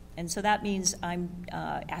 And so that means I'm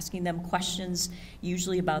asking them questions,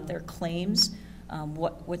 usually about their claims,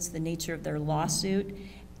 what's the nature of their lawsuit.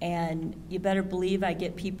 And you better believe I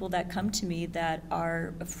get people that come to me that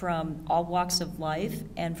are from all walks of life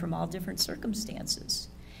and from all different circumstances.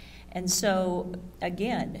 And so,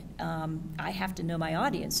 again, I have to know my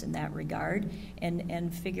audience in that regard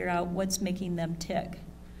and figure out what's making them tick.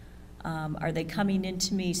 Are they coming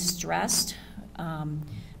into me stressed?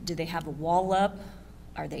 Do they have a wall up?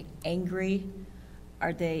 Are they angry?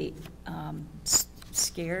 Are they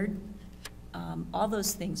scared? All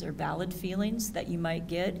those things are valid feelings that you might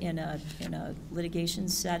get in a litigation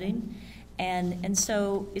setting, and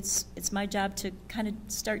so it's my job to kind of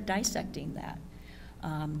start dissecting that.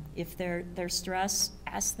 If they're stressed,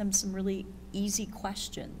 ask them some really easy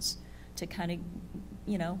questions to kind of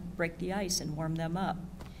break the ice and warm them up.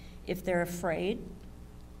 If they're afraid,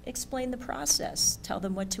 explain the process. Tell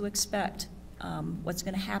them what to expect, what's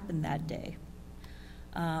going to happen that day.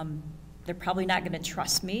 They're probably not going to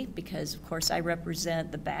trust me because, of course, I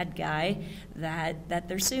represent the bad guy that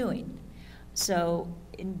they're suing. So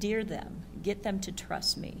endear them, get them to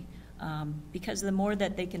trust me, because the more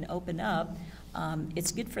that they can open up,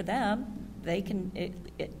 it's good for them. They can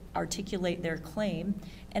articulate their claim,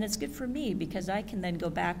 and it's good for me because I can then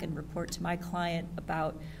go back and report to my client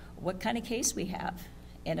about what kind of case we have.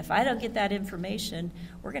 And if I don't get that information,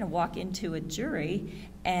 we're going to walk into a jury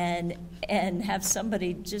and have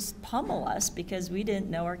somebody just pummel us because we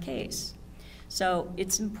didn't know our case. So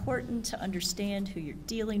it's important to understand who you're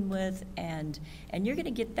dealing with, and you're going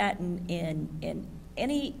to get that in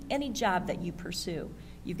any job that you pursue.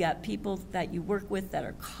 You've got people that you work with that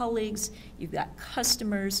are colleagues, you've got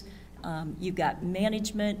customers, you've got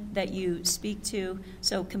management that you speak to.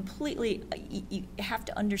 So completely, you have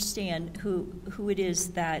to understand who it is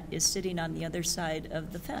that is sitting on the other side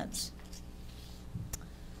of the fence.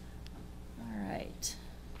 All right.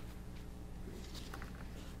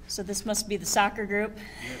 So this must be the soccer group.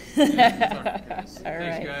 Yes, all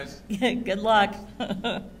right. Thanks, guys. Good luck.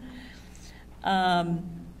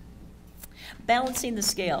 Balancing the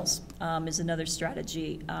scales is another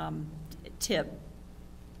strategy tip.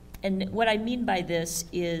 And what I mean by this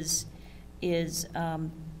is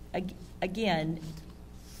again,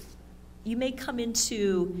 you may come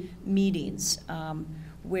into meetings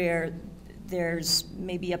where there's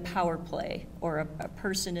maybe a power play or a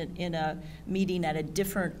person in a meeting at a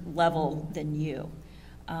different level than you.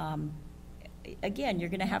 Again, you're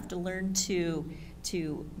going to have to learn to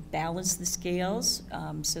balance the scales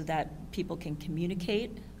so that people can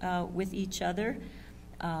communicate with each other.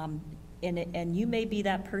 And you may be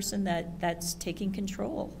that person that's taking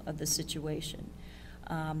control of the situation.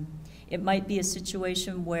 It might be a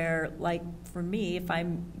situation where, like for me, if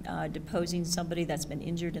I'm deposing somebody that's been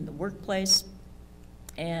injured in the workplace,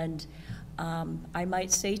 and I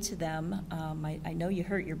might say to them, I know you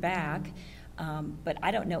hurt your back, but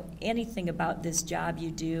I don't know anything about this job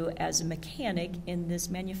you do as a mechanic in this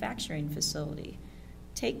manufacturing facility.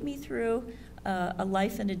 Take me through a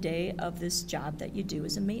life and a day of this job that you do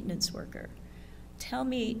as a maintenance worker.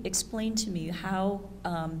 Explain to me how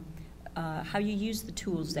you use the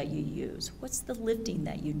tools that you use. What's the lifting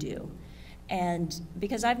that you do? And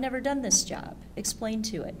because I've never done this job, explain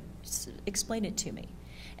it to me.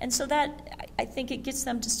 And so that, I think it gets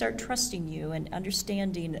them to start trusting you and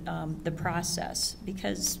understanding the process,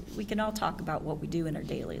 because we can all talk about what we do in our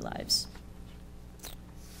daily lives.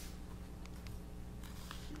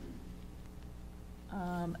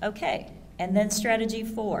 Okay, and then strategy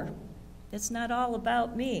 4. It's not all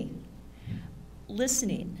about me.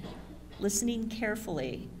 Listening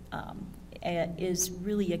carefully is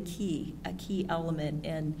really a key element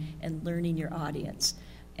in learning your audience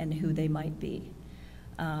and who they might be.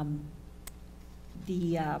 One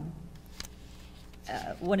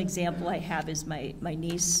example I have is my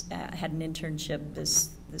niece had an internship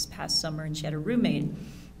this past summer, and she had a roommate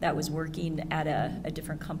that was working at a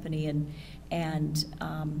different company, and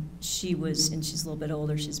she's a little bit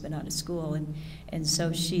older. She's been out of school, and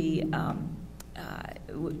so she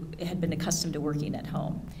had been accustomed to working at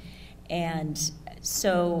home. And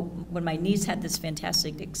so when my niece had this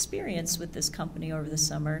fantastic experience with this company over the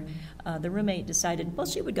summer, the roommate decided, well,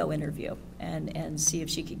 she would go interview and see if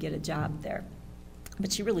she could get a job there.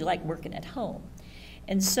 But she really liked working at home.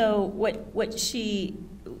 And so what she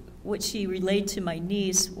relayed to my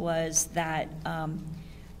niece was that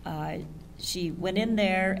she went in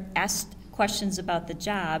there, asked questions about the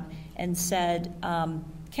job, and said,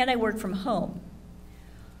 can I work from home?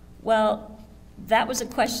 Well, that was a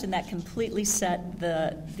question that completely set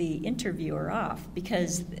the interviewer off,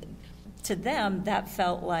 because to them that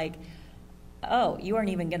felt like, oh, you aren't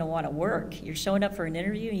even going to want to work. You're showing up for an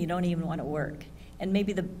interview and you don't even want to work. And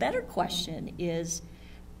maybe the better question is,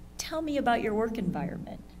 tell me about your work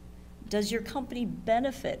environment. Does your company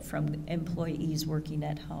benefit from employees working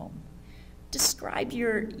at home? Describe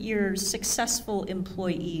your successful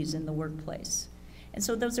employees in the workplace. And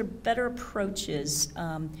so those are better approaches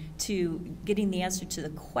to getting the answer to the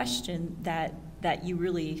question that you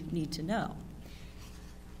really need to know.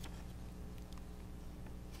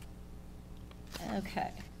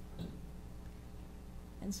 Okay.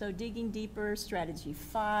 And so digging deeper, strategy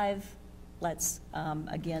 5, let's,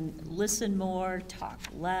 again, listen more, talk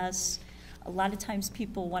less. A lot of times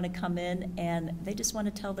people want to come in and they just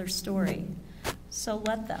want to tell their story. So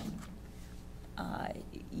let them.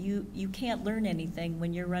 You can't learn anything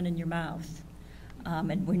when you're running your mouth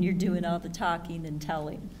and when you're doing all the talking and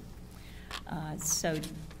telling. So,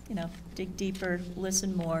 dig deeper,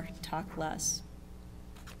 listen more, talk less.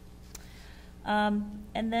 And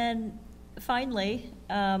then finally,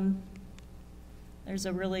 there's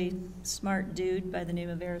a really smart dude by the name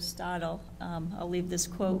of Aristotle. I'll leave this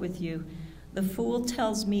quote with you. "The fool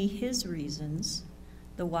tells me his reasons.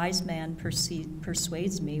 The wise man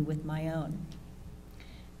persuades me with my own."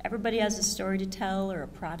 Everybody has a story to tell or a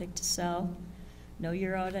product to sell. Know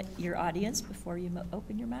your audience before you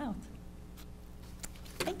open your mouth.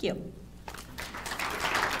 Thank you.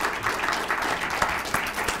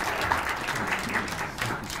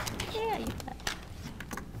 Yeah, you bet.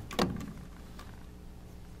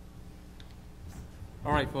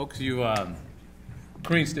 All right, folks,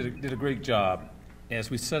 Corinne's did a great job as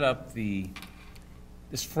we set up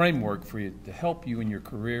this framework for you to help you in your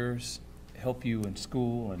careers, help you in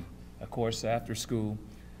school, and of course after school.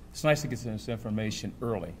 It's nice to get this information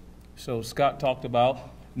early. So Scott talked about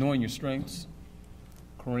knowing your strengths.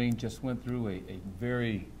 Corinne just went through a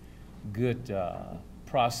very good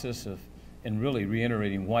process and really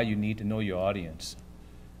reiterating why you need to know your audience.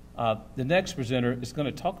 The next presenter is going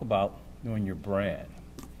to talk about knowing your brand.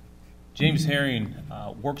 James Herring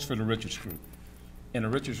works for the Richards Group, and the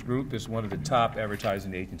Richards Group is one of the top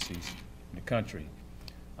advertising agencies in the country.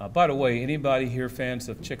 By the way, anybody here fans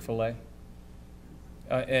of Chick-fil-A?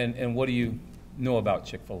 And what do you know about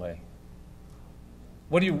Chick-fil-A?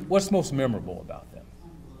 What's most memorable about them?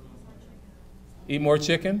 Eat more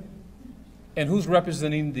chicken? And who's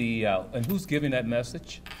representing and who's giving that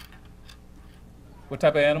message? What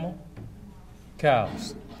type of animal?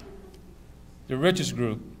 Cows. The Richards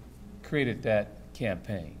Group created that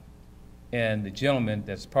campaign. And the gentleman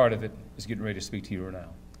that's part of it is getting ready to speak to you right now.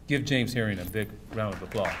 Give James Herring a big round of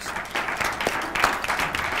applause.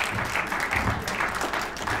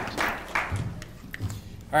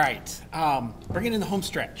 All right, bringing in the home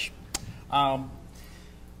stretch.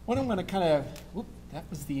 What I'm going to kind of, whoop, that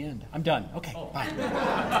was the end. I'm done. Okay, bye.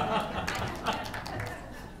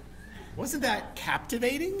 Wasn't that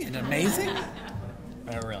captivating and amazing?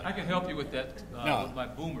 Really. I can help you with that No. with my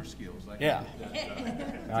boomer skills. Yeah.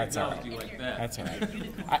 That's all Technology right. like that. That's all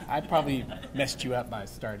right. I probably messed you up by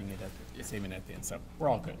starting it saving it at the end, so we're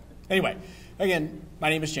all good. Anyway, again, my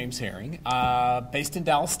name is James Herring, based in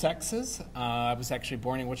Dallas, Texas. I was actually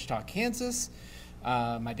born in Wichita, Kansas.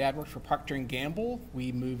 My dad worked for Procter & Gamble.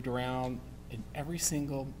 We moved around in every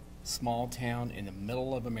single small town in the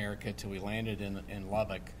middle of America till we landed in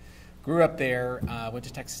Lubbock. Grew up there, went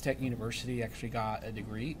to Texas Tech University, actually got a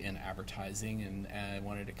degree in advertising, and I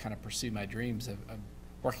wanted to kind of pursue my dreams of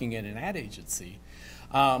working in an ad agency.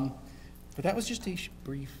 But that was just a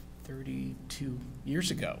brief 32 years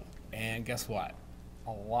ago. And guess what?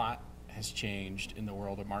 A lot has changed in the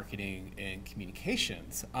world of marketing and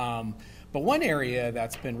communications. But one area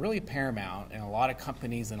that's been really paramount, and a lot of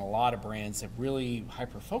companies and a lot of brands have really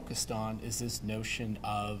hyper-focused on, is this notion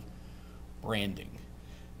of branding.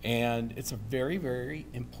 And it's a very, very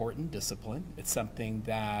important discipline. It's something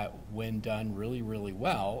that, when done really, really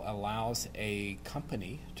well, allows a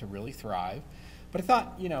company to really thrive. But I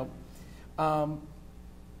thought,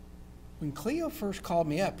 when Cleo first called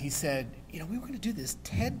me up, he said, we were going to do this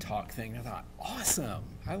TED Talk thing. I thought, awesome.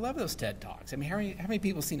 I love those TED Talks. I mean, how many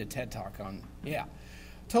people have seen a TED Talk on? Yeah,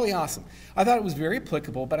 totally awesome. I thought it was very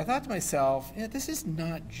applicable, but I thought to myself, this is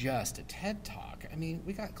not just a TED Talk. I mean,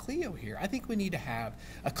 we got Cleo here. I think we need to have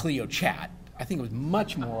a Cleo chat. I think it was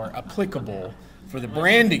much more applicable for the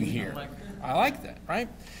branding here. I like that, right?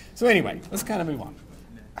 So anyway, let's kind of move on.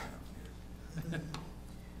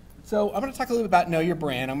 So I'm going to talk a little bit about Know Your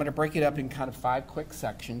Brand. I'm going to break it up in kind of 5 quick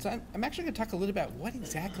sections. I'm actually going to talk a little bit about what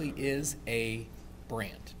exactly is a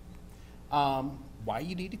brand. why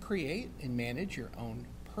you need to create and manage your own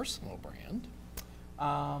personal brand.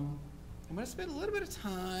 I'm going to spend a little bit of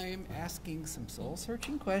time asking some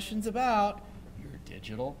soul-searching questions about your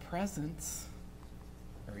digital presence.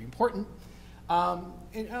 Very important.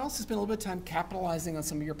 And I also spend a little bit of time capitalizing on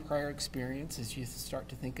some of your prior experience as you start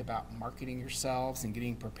to think about marketing yourselves and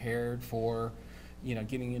getting prepared for,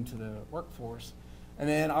 getting into the workforce. And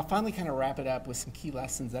then I'll finally kind of wrap it up with some key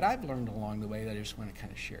lessons that I've learned along the way that I just want to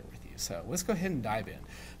kind of share with you. So let's go ahead and dive in.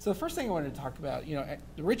 So the first thing I wanted to talk about, at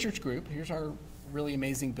the Richards Group, here's our really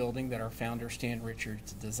amazing building that our founder, Stan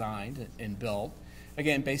Richards, designed and built.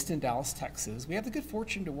 Again, based in Dallas, Texas. We have the good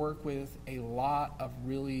fortune to work with a lot of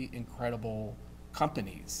really incredible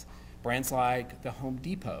companies. Brands like the Home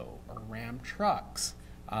Depot or Ram Trucks,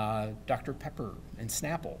 Dr. Pepper and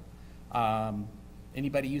Snapple.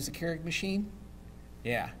 Anybody use a Keurig machine?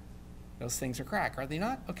 Yeah, those things are crack, are they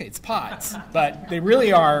not? Okay, it's pots, but they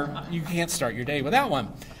really are, you can't start your day without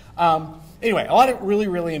one. Anyway, a lot of really,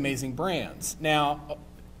 really amazing brands. Now,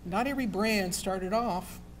 not every brand started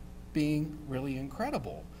off being really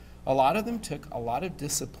incredible. A lot of them took a lot of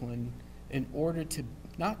discipline in order to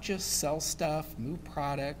not just sell stuff, move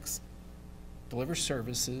products, deliver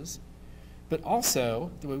services, but also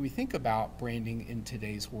the way we think about branding in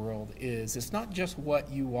today's world is it's not just what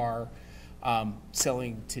you are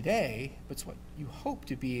selling today, but it's what you hope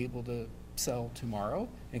to be able to sell tomorrow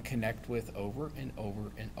and connect with over and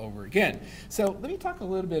over and over again. So let me talk a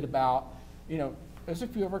little bit about, there's a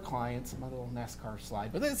few of our clients, my little NASCAR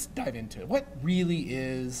slide, but let's dive into it. What really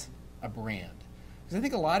is a brand? Because I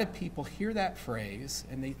think a lot of people hear that phrase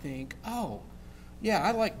and they think, oh, yeah,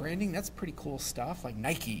 I like branding. That's pretty cool stuff, like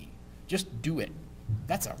Nike. Just do it.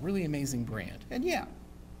 That's a really amazing brand. And yeah,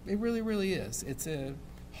 it really, really is. It's a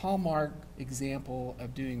hallmark example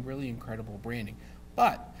of doing really incredible branding.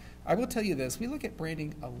 But I will tell you this, we look at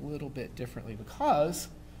branding a little bit differently because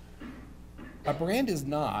a brand is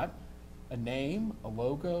not a name, a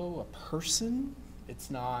logo, a person. It's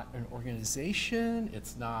not an organization.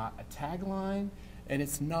 It's not a tagline. And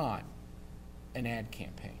it's not an ad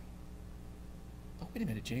campaign. Oh, wait a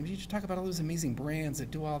minute, James, you just talk about all those amazing brands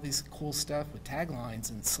that do all these cool stuff with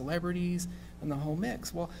taglines and celebrities and the whole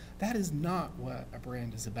mix. Well, that is not what a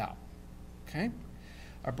brand is about, okay?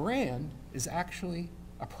 A brand is actually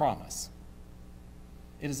a promise.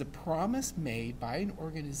 It is a promise made by an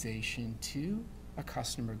organization to a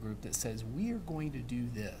customer group that says, we are going to do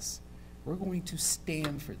this. We're going to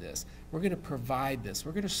stand for this. We're going to provide this.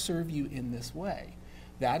 We're going to serve you in this way.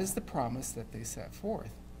 That is the promise that they set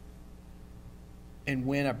forth. And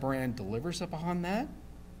when a brand delivers upon that,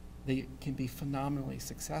 they can be phenomenally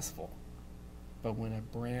successful. But when a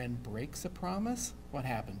brand breaks a promise, what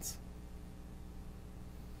happens?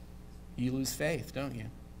 You lose faith, don't you?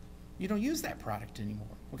 You don't use that product anymore.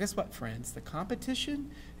 Well, guess what, friends? The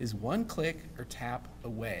competition is one click or tap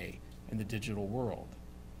away in the digital world.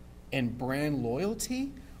 And brand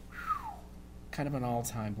loyalty, kind of an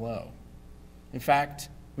all-time low. In fact,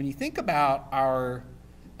 when you think about our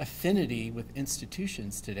affinity with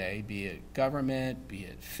institutions today, be it government, be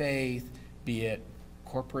it faith, be it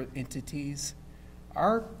corporate entities,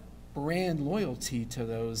 our brand loyalty to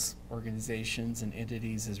those organizations and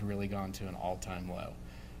entities has really gone to an all-time low.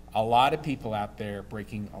 A lot of people out there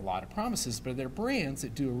breaking a lot of promises, but they're brands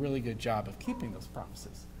that do a really good job of keeping those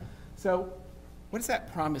promises. So what does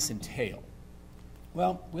that promise entail?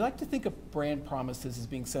 Well, we like to think of brand promises as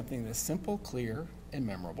being something that's simple, clear, and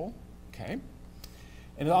memorable, okay?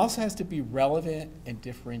 And it also has to be relevant and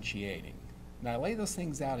differentiating. Now, I lay those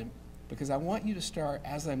things out because I want you to start,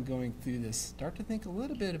 as I'm going through this, start to think a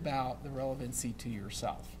little bit about the relevancy to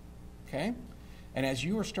yourself, okay? And as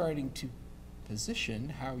you are starting to position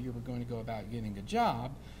how you were going to go about getting a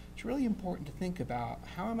job, it's really important to think about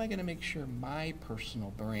how am I going to make sure my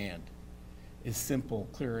personal brand is simple,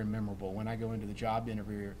 clear, and memorable when I go into the job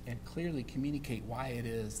interview and clearly communicate why it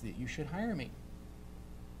is that you should hire me.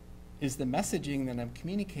 Is the messaging that I'm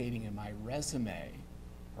communicating in my resume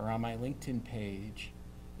or on my LinkedIn page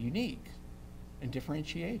unique and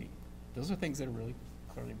differentiating? Those are things that are really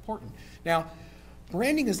clearly important. Now,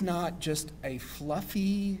 branding is not just a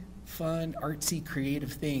fluffy, fun, artsy,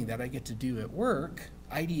 creative thing that I get to do at work,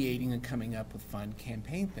 ideating and coming up with fun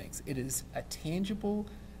campaign things. It is a tangible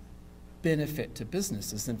benefit to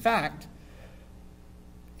businesses. In fact,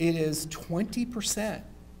 it is 20%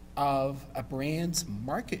 of a brand's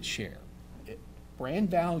market share.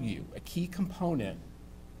 Brand value, a key component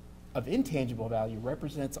of intangible value,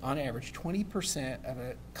 represents on average 20% of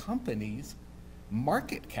a company's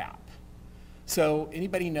market cap. So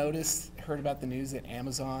anybody heard about the news that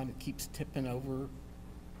Amazon keeps tipping over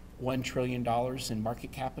 $1 trillion in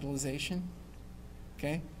market capitalization?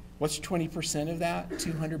 okay? What's 20% of that?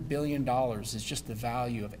 $200 billion is just the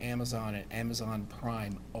value of Amazon and Amazon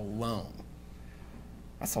Prime alone.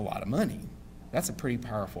 That's a lot of money. That's a pretty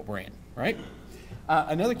powerful brand, right?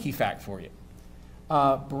 Another key fact for you.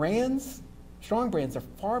 Strong brands are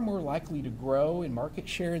far more likely to grow in market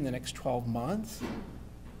share in the next 12 months,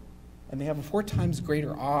 and they have a 4 times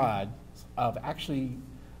greater odds of actually,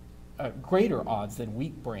 greater odds than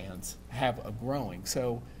weak brands have of growing.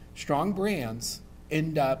 So strong brands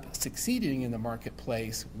end up succeeding in the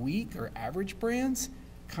marketplace. Weak or average brands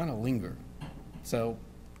kind of linger. So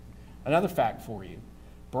another fact for you,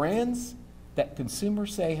 brands that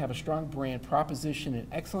consumers say have a strong brand proposition and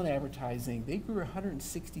excellent advertising, they grew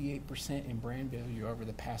 168% in brand value over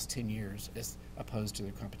the past 10 years as opposed to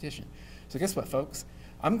their competition. So guess what, folks?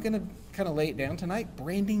 I'm going to kind of lay it down tonight.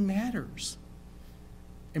 Branding matters.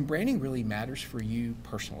 And branding really matters for you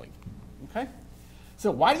personally, okay?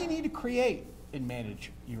 So why do you need to create and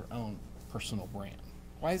manage your own personal brand?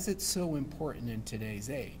 Why is it so important in today's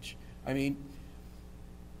age? I mean,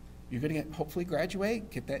 you're going to hopefully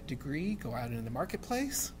graduate, get that degree, go out into the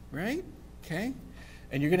marketplace, right? Okay.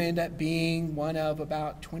 And you're going to end up being one of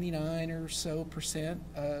about 29 or so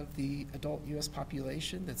 % of the adult U.S.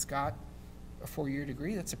 population that's got a 4-year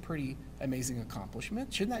degree. That's a pretty amazing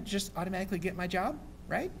accomplishment. Shouldn't that just automatically get my job,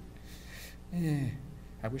 right?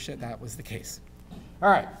 I wish that was the case. All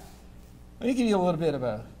right. Let me give you a little bit of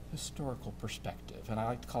a historical perspective, and I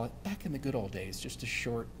like to call it back in the good old days, just a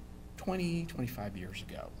short 20, 25 years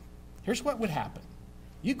ago. Here's what would happen.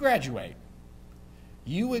 You graduate.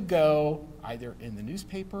 You would go either in the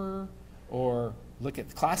newspaper or look at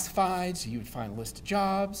the classifieds. You would find a list of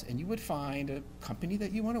jobs, and you would find a company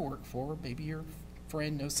that you want to work for. Maybe your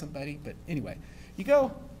friend knows somebody, but anyway. You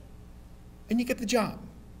go, and you get the job.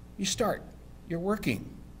 You start. You're working.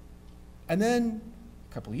 And then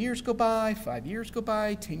a couple of years go by, 5 years go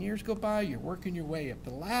by, 10 years go by. You're working your way up the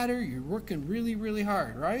ladder. You're working really, really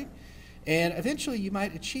hard, right? And eventually you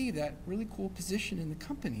might achieve that really cool position in the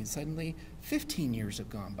company, and suddenly 15 years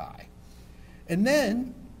have gone by. And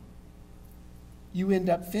then you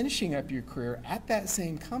end up finishing up your career at that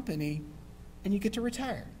same company, and you get to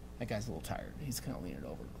retire. That guy's a little tired. He's kind of leaning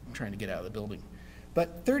over, trying to get out of the building.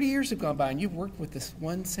 But 30 years have gone by, and you've worked with this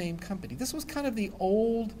one same company. This was kind of the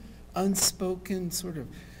old, unspoken sort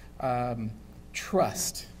of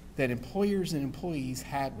trust that employers and employees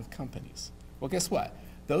had with companies. Well, guess what?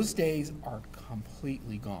 Those days are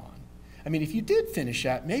completely gone. I mean, if you did finish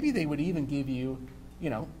up, maybe they would even give you,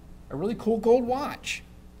 a really cool gold watch,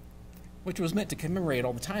 which was meant to commemorate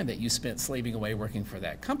all the time that you spent slaving away working for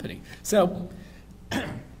that company. So,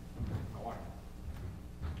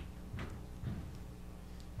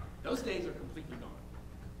 those days are completely gone.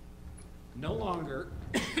 No longer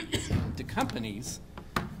do companies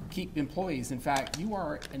keep employees. In fact, you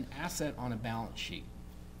are an asset on a balance sheet.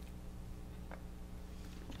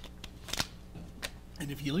 And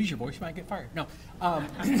if you lose your voice, you might get fired. No.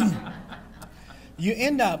 You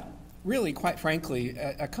end up, really, quite frankly,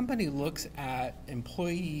 a company looks at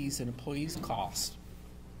employees and employees' costs,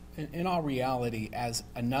 in all reality, as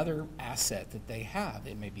another asset that they have.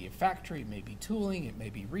 It may be a factory, it may be tooling, it may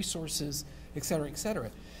be resources, et cetera, et cetera.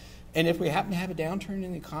 And if we happen to have a downturn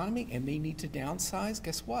in the economy and they need to downsize,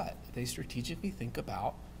 guess what? They strategically think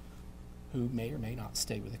about who may or may not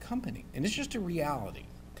stay with the company. And it's just a reality,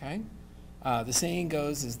 okay? The saying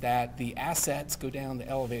goes is that the assets go down the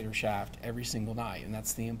elevator shaft every single night, and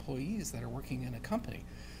that's the employees that are working in a company.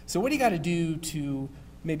 So what do you got to do to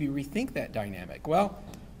maybe rethink that dynamic? Well,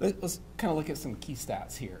 let's kind of look at some key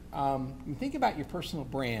stats here. When you think about your personal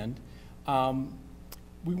brand,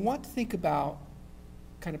 we want to think about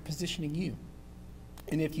kind of positioning you.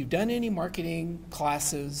 And if you've done any marketing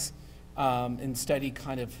classes and studied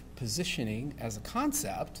kind of positioning as a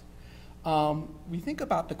concept, we think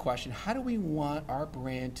about the question, how do we want our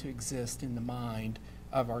brand to exist in the mind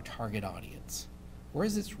of our target audience? Where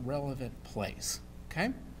is its relevant place,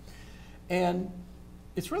 okay? And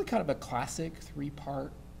it's really kind of a classic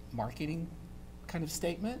 3-part marketing kind of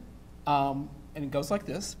statement. And it goes like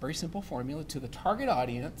this, very simple formula. To the target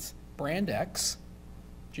audience, brand X,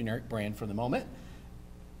 generic brand for the moment,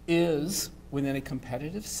 is within a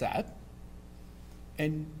competitive set,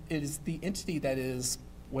 and it is the entity that is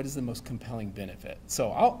what is the most compelling benefit. So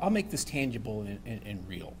I'll make this tangible and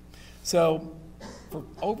real. So for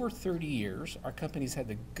over 30 years, our company's had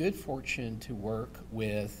the good fortune to work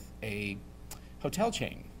with a hotel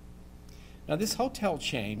chain. Now this hotel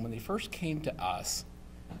chain, when they first came to us,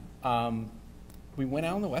 we went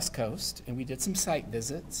out on the West Coast and we did some site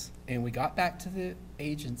visits, and we got back to the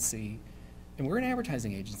agency, and we're an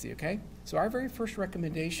advertising agency, okay? So our very first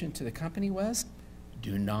recommendation to the company was,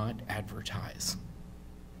 do not advertise.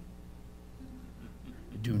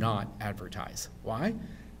 Do not advertise. Why?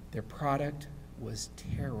 Their product was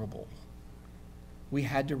terrible. We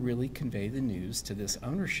had to really convey the news to this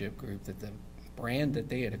ownership group that the brand that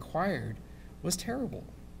they had acquired was terrible.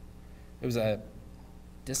 It was a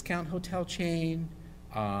discount hotel chain.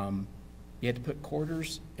 You had to put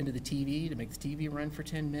quarters into the TV to make the TV run for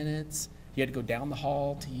 10 minutes. You had to go down the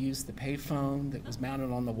hall to use the payphone that was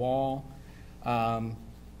mounted on the wall.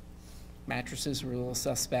 Mattresses were a little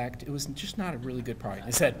suspect. It was just not a really good product.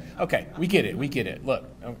 They said, okay, we get it. Look,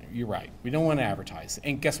 you're right. We don't want to advertise.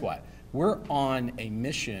 And guess what? We're on a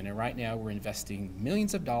mission, and right now we're investing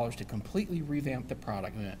millions of dollars to completely revamp the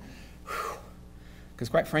product. Because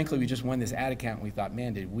quite frankly, we just won this ad account, and we thought,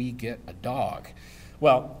 man, did we get a dog?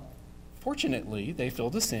 Well, fortunately, they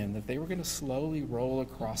filled us in that they were going to slowly roll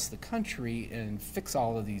across the country and fix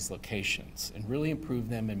all of these locations and really improve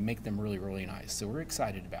them and make them really, really nice. So we're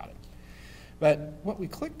excited about it. But what we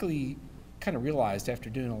quickly kind of realized after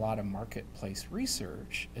doing a lot of marketplace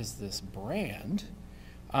research is this brand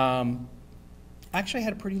actually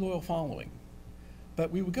had a pretty loyal following.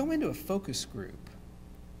 But we would go into a focus group,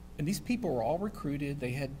 and these people were all recruited.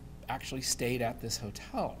 They had actually stayed at this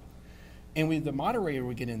hotel. And the moderator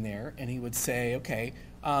would get in there, and he would say, okay,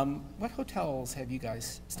 what hotels have you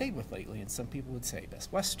guys stayed with lately? And some people would say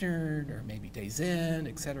Best Western, or maybe Days Inn,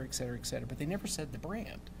 et cetera, et cetera, et cetera. But they never said the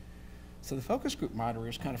brand. So the focus group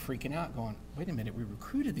moderator's kind of freaking out, going, wait a minute, we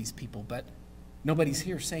recruited these people, but nobody's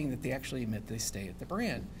here saying that they actually admit they stay at the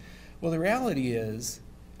brand. Well, the reality is,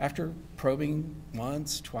 after probing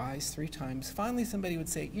once, twice, 3 times, finally somebody would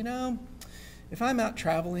say, you know, if I'm out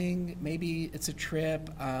traveling, maybe it's a trip,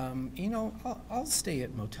 you know, I'll stay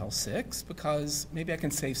at Motel 6 because maybe I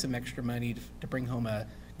can save some extra money to bring home a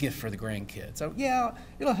gift for the grandkids. So yeah,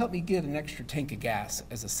 it'll help me get an extra tank of gas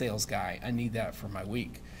as a sales guy. I need that for my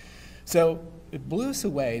week. So it blew us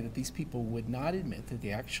away that these people would not admit that they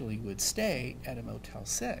actually would stay at a Motel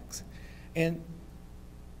 6. And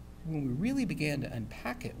when we really began to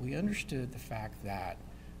unpack it, we understood the fact that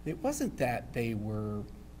it wasn't that they were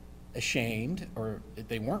ashamed or that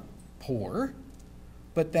they weren't poor,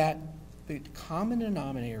 but that the common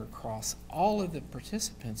denominator across all of the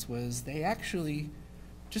participants was they actually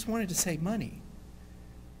just wanted to save money.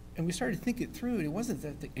 And we started to think it through, and it wasn't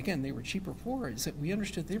that, again, they were cheap or poor, it's that we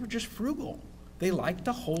understood they were just frugal. They liked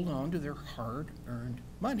to hold on to their hard-earned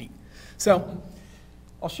money. So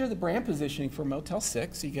I'll share the brand positioning for Motel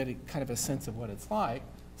 6 so you get kind of a sense of what it's like.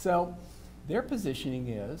 So their positioning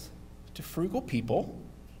is to frugal people.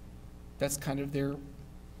 That's kind of their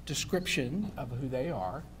description of who they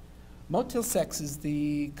are. Motel 6 is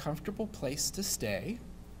the comfortable place to stay.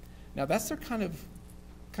 Now that's their kind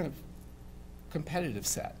of competitive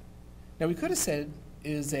set. Now we could have said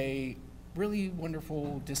is a really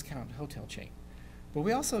wonderful discount hotel chain, but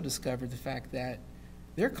we also discovered the fact that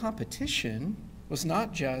their competition was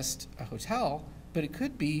not just a hotel, but it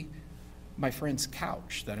could be my friend's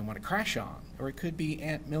couch that I want to crash on, or it could be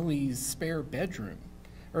Aunt Millie's spare bedroom,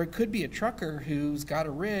 or it could be a trucker who's got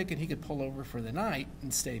a rig and he could pull over for the night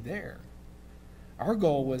and stay there. Our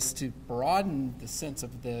goal was to broaden the sense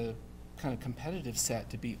of the kind of competitive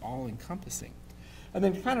set to be all-encompassing. And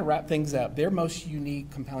then to kind of wrap things up, their most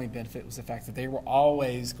unique, compelling benefit was the fact that they were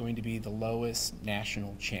always going to be the lowest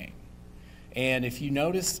national chain. And if you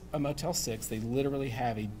notice a Motel 6, they literally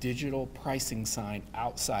have a digital pricing sign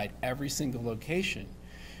outside every single location.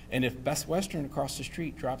 And if Best Western across the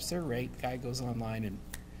street drops their rate, the guy goes online and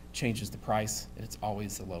changes the price, and it's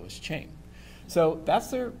always the lowest chain. So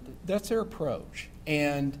that's their approach.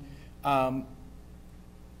 And over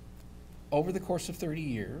the course of 30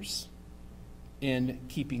 years, in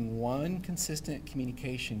keeping one consistent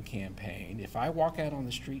communication campaign, if I walk out on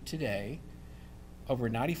the street today, over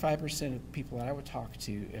 95% of people that I would talk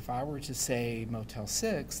to, if I were to say Motel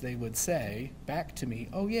 6, they would say back to me,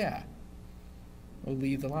 oh yeah, we'll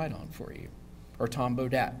leave the light on for you. Or Tom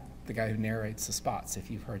Bodette, the guy who narrates the spots, if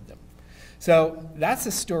you've heard them. So that's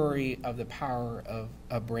a story of the power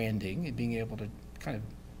of branding and being able to kind of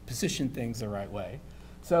position things the right way.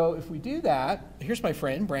 So if we do that, here's my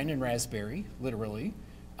friend, Brandon Raspberry, literally,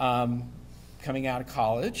 coming out of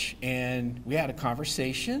college, and we had a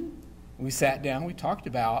conversation. We sat down, we talked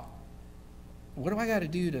about, what do I got to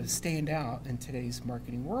do to stand out in today's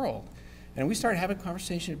marketing world? And we started having a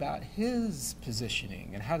conversation about his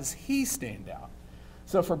positioning and how does he stand out.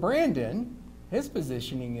 So for Brandon, his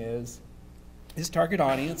positioning is his target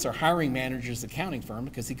audience are hiring managers, accounting firm,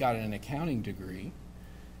 because he got an accounting degree.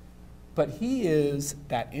 But he is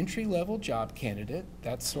that entry-level job candidate.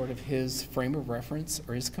 That's sort of his frame of reference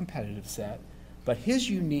or his competitive set. But his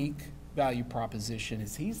unique value proposition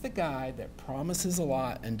is he's the guy that promises a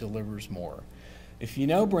lot and delivers more. If you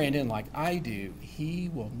know Brandon like I do, he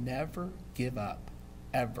will never give up,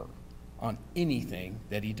 ever, on anything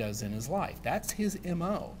that he does in his life. That's his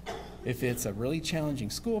MO. If it's a really challenging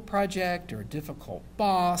school project or a difficult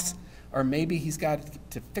boss, or maybe he's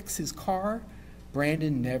got to fix his car,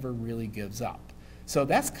 Brandon never really gives up. So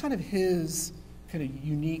that's kind of his kind of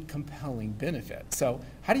unique, compelling benefit. So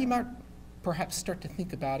how do you perhaps start to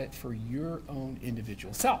think about it for your own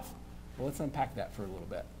individual self? Well, let's unpack that for a little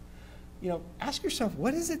bit. You know, ask yourself,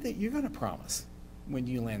 what is it that you're going to promise when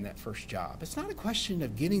you land that first job? It's not a question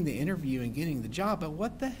of getting the interview and getting the job, but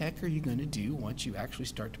what the heck are you going to do once you actually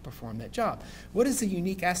start to perform that job? What is the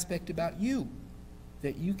unique aspect about you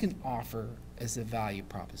that you can offer as a value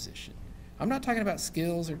proposition? I'm not talking about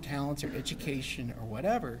skills or talents or education or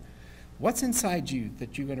whatever. What's inside you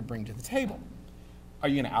that you're going to bring to the table? Are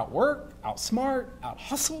you going to outwork, outsmart,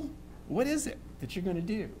 outhustle? What is it that you're going to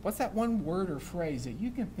do? What's that one word or phrase that you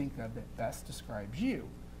can think of that best describes you?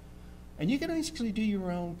 And you can actually do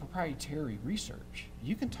your own proprietary research.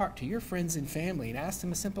 You can talk to your friends and family and ask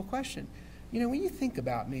them a simple question. You know, when you think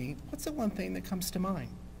about me, what's the one thing that comes to mind?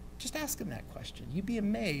 Just ask them that question. You'd be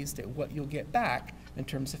amazed at what you'll get back in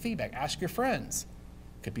terms of feedback. Ask your friends.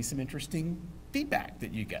 Could be some interesting feedback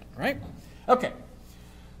that you get, right? Okay,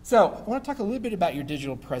 so I want to talk a little bit about your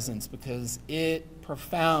digital presence because it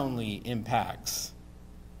profoundly impacts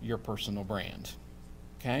your personal brand,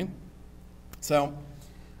 okay? So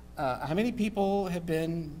how many people have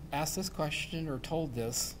been asked this question or told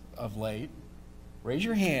this of late? Raise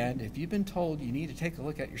your hand if you've been told you need to take a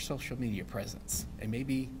look at your social media presence and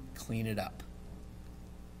maybe clean it up.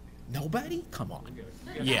 Nobody? Come on.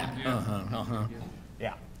 Yeah.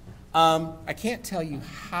 Yeah. I can't tell you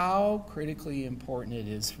how critically important it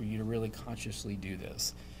is for you to really consciously do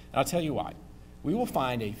this. And I'll tell you why. We will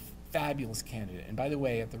find a fabulous candidate. And by the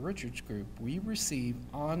way, at the Richards Group, we receive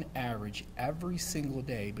on average every single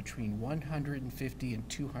day between 150 and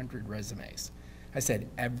 200 resumes. I said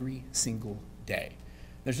every single day.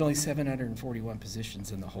 There's only 741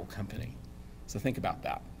 positions in the whole company. So think about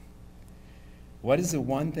that. What is the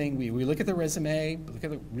one thing we look at the resume, we look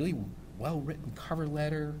at the really well-written cover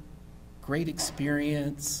letter, great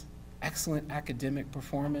experience, excellent academic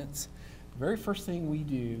performance. The very first thing we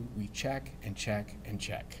do, we check and check and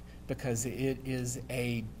check because it is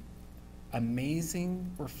an amazing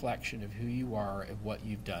reflection of who you are and what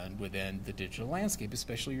you've done within the digital landscape,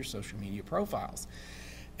 especially your social media profiles.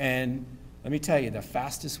 And let me tell you, the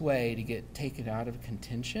fastest way to get taken out of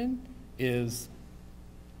contention is,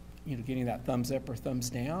 you know, getting that thumbs up or thumbs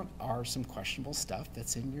down are some questionable stuff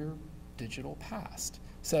that's in your digital past.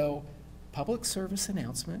 So, public service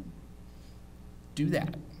announcement, do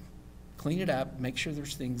that. Clean it up, make sure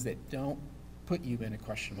there's things that don't put you in a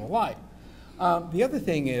questionable light. The other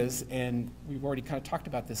thing is, and we've already kind of talked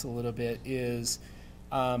about this a little bit, is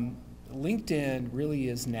LinkedIn really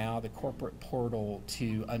is now the corporate portal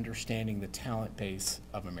to understanding the talent base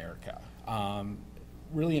of America.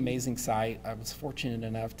 Really amazing site. I was fortunate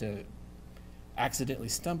enough to accidentally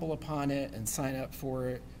stumble upon it and sign up for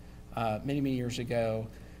it many, many years ago,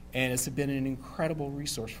 and it's been an incredible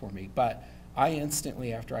resource for me. But I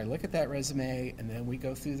instantly, after I look at that resume and then we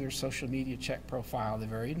go through their social media check profile, the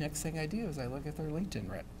very next thing I do is I look at their LinkedIn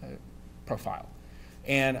profile.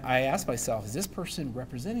 And I ask myself, is this person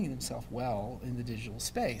representing themselves well in the digital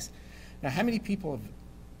space? Now, how many people have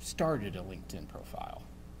started a LinkedIn profile?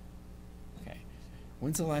 Okay.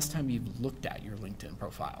 When's the last time you've looked at your LinkedIn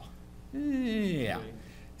profile? Yeah,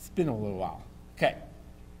 it's been a little while. Okay,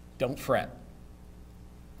 don't fret.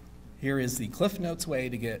 Here is the Cliff Notes way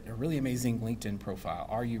to get a really amazing LinkedIn profile.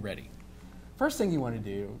 Are you ready? First thing you want to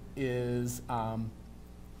do is,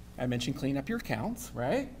 I mentioned clean up your accounts,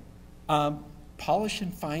 right? Polish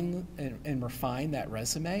and refine that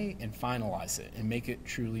resume and finalize it and make it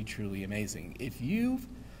truly, truly amazing. If you've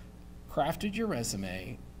crafted your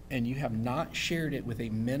resume and you have not shared it with a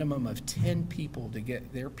minimum of 10 people to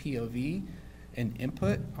get their POV and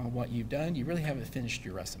input on what you've done, you really haven't finished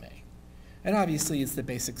your resume. And obviously it's the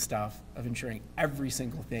basic stuff of ensuring every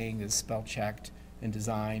single thing is spell checked and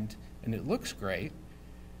designed and it looks great,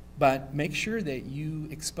 but make sure that you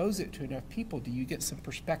expose it to enough people do you get some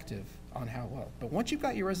perspective on how well. But once you've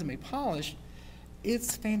got your resume polished,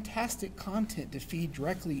 it's fantastic content to feed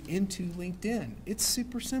directly into LinkedIn. It's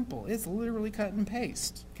super simple. It's literally cut and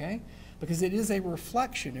paste, okay? Because it is a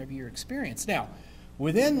reflection of your experience. Now,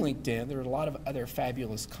 within LinkedIn, there are a lot of other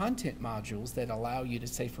fabulous content modules that allow you to,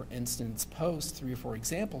 say, for instance, post 3 or 4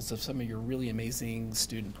 examples of some of your really amazing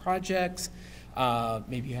student projects.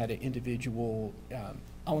 Maybe you had an individual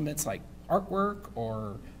elements like artwork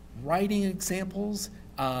or writing examples,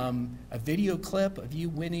 a video clip of you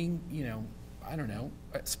winning, I don't know,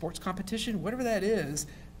 a sports competition, whatever that is,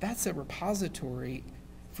 that's a repository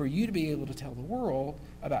for you to be able to tell the world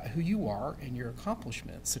about who you are and your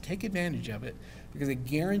accomplishments. So take advantage of it, because I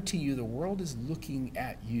guarantee you the world is looking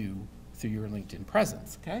at you through your LinkedIn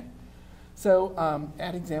presence, okay? So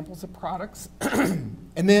add examples of products.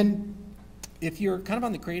 And then if you're kind of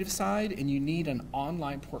on the creative side and you need an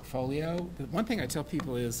online portfolio, the one thing I tell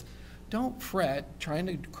people is don't fret trying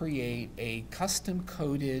to create a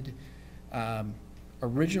custom-coded,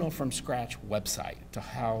 original from scratch website to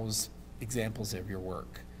house examples of your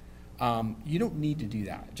work. You don't need to do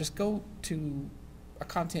that. Just go to a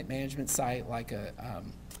content management site like a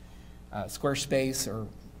Squarespace or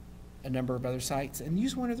a number of other sites and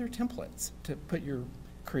use one of their templates to put your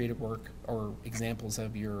creative work or examples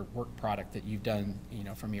of your work product that you've done,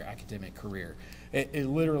 from your academic career. It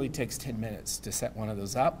literally takes 10 minutes to set one of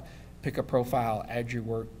those up, pick a profile, add your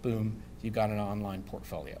work, boom, you've got an online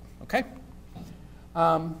portfolio, okay?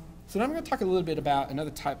 So now I'm going to talk a little bit about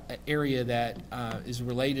another area that is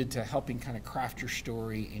related to helping kind of craft your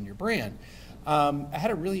story and your brand. I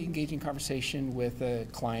had a really engaging conversation with a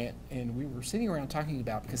client, and we were sitting around talking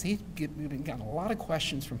about, because we've been getting a lot of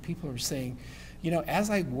questions from people who are saying, as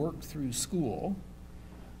I worked through school,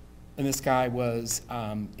 and this guy was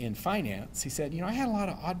in finance, he said, I had a lot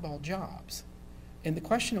of oddball jobs. And the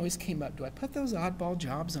question always came up, do I put those oddball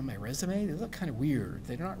jobs on my resume? They look kind of weird.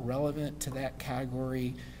 They're not relevant to that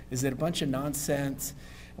category. Is it a bunch of nonsense?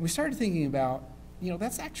 And we started thinking about,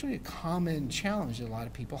 that's actually a common challenge that a lot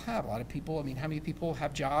of people have. A lot of people, how many people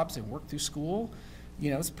have jobs and work through school?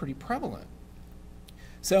 It's pretty prevalent.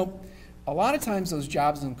 So a lot of times those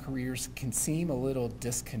jobs and careers can seem a little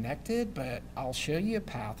disconnected, but I'll show you a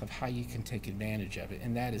path of how you can take advantage of it.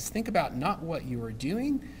 And that is, think about not what you are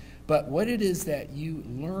doing, but what it is that you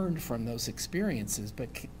learned from those experiences,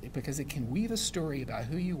 because it can weave a story about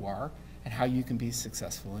who you are and how you can be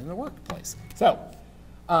successful in the workplace. So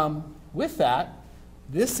with that,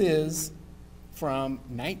 this is from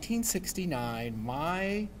 1969,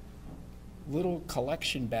 my little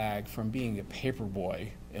collection bag from being a paper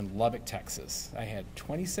boy in Lubbock, Texas. I had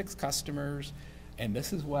 26 customers, and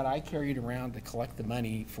this is what I carried around to collect the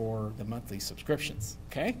money for the monthly subscriptions,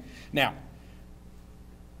 okay? Now,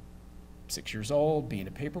 6 years old, being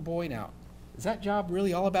a paper boy. Now, is that job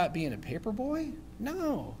really all about being a paper boy?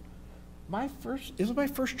 No. It was my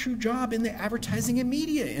first true job in the advertising and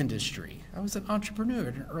media industry. I was an entrepreneur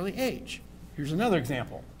at an early age. Here's another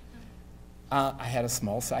example. I had a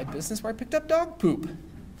small side business where I picked up dog poop.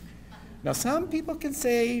 Now, some people can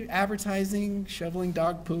say advertising, shoveling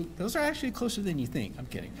dog poop, those are actually closer than you think. I'm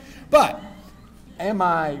kidding. But am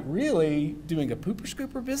I really doing a pooper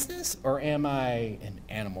scooper business, or am I an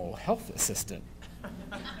animal health assistant?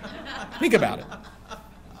 Think about it.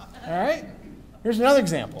 All right? Here's another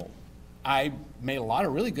example. I made a lot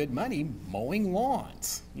of really good money mowing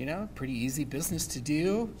lawns. Pretty easy business to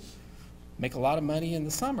do. Make a lot of money in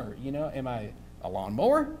the summer. Am I a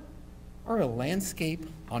lawnmower or a landscape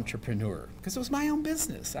entrepreneur? Because it was my own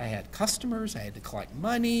business. I had customers, I had to collect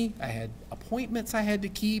money, I had appointments I had to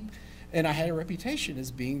keep, and I had a reputation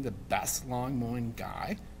as being the best lawn mowing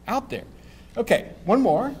guy out there. Okay, one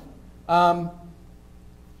more. Am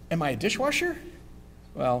I a dishwasher?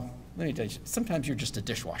 Well, let me tell you, sometimes you're just a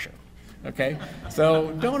dishwasher, okay?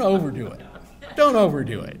 So don't overdo it. Don't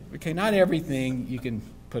overdo it, okay? Not everything you can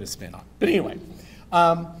put a spin on. But anyway,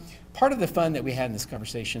 part of the fun that we had in this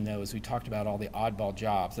conversation, though, is we talked about all the oddball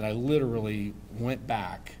jobs, and I literally went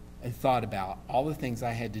back and thought about all the things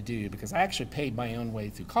I had to do, because I actually paid my own way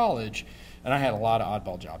through college, and I had a lot of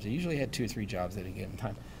oddball jobs. I usually had 2 or 3 jobs at a given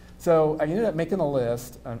time. So I ended up making a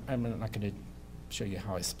list. I'm not going to show you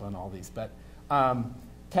how I spun all these, but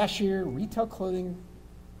cashier, retail clothing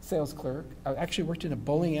sales clerk. I actually worked in a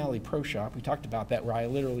bowling alley pro shop. We talked about that, where I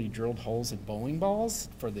literally drilled holes in bowling balls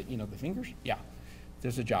for the fingers. Yeah,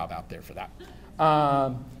 there's a job out there for that.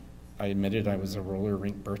 I admitted I was a roller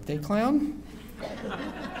rink birthday clown.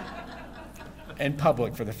 In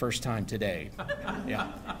public for the first time today.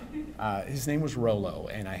 Yeah. His name was Rolo,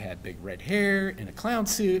 and I had big red hair and a clown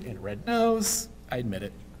suit and a red nose. I admit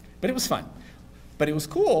it. But it was fun. But it was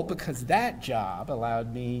cool because that job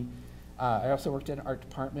allowed me, I also worked in an art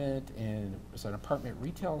department and was an apartment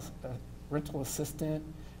rental assistant.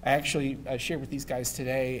 I actually shared with these guys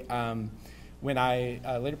today, when I,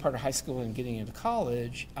 later part of high school and getting into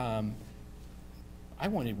college, I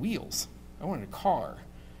wanted wheels. I wanted a car.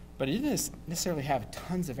 But I didn't necessarily have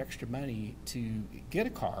tons of extra money to get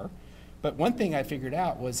a car. But one thing I figured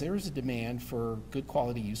out was there was a demand for good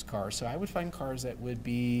quality used cars. So I would find cars that would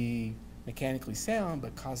be mechanically sound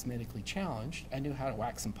but cosmetically challenged. I knew how to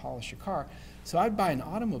wax and polish a car. So I'd buy an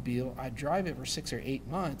automobile, I'd drive it for 6 or 8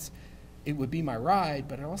 months. It would be my ride,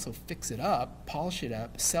 but I'd also fix it up, polish it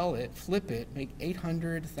up, sell it, flip it, make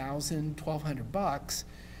 $800, $1,000, $1,200,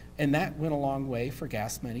 and that went a long way for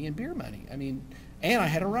gas money and beer money. I mean, and I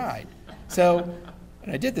had a ride. So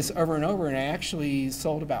and I did this over and over, and I actually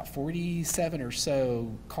sold about 47 or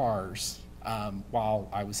so cars while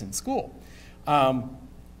I was in school. And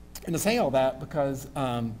to say all that because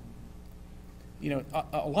you know,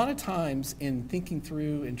 a lot of times in thinking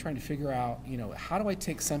through and trying to figure out, you know, how do I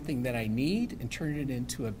take something that I need and turn it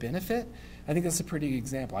into a benefit? I think that's a pretty good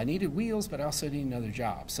example. I needed wheels, but I also needed another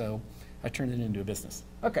job, so I turned it into a business.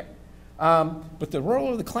 Okay, but the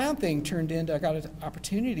roll of the clown thing turned into, I got an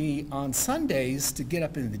opportunity on Sundays to get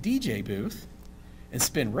up in the DJ booth and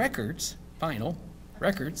spin records, vinyl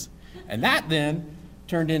records, and that then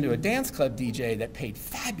turned into a dance club DJ that paid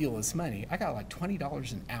fabulous money. I got like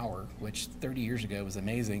 $20 an hour, which 30 years ago was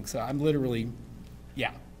amazing. So I'm literally,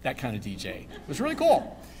 yeah, that kind of DJ. It was really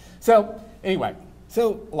cool. So anyway,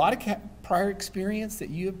 so a lot of prior experience that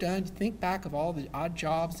you have done, think back of all the odd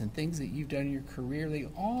jobs and things that you've done in your career, they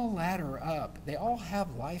all ladder up. They all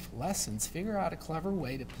have life lessons. Figure out a clever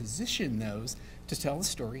way to position those to tell a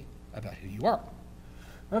story about who you are.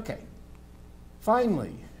 Okay,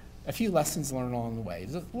 finally, a few lessons learned along the way.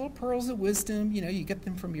 There's little pearls of wisdom, you know, you get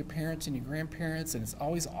them from your parents and your grandparents, and it's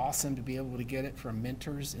always awesome to be able to get it from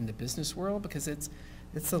mentors in the business world because it's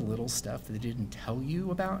the little stuff that they didn't tell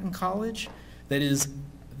you about in college that is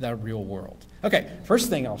the real world. Okay,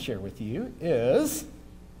 first thing I'll share with you is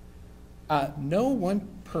no one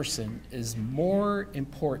person is more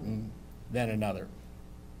important than another.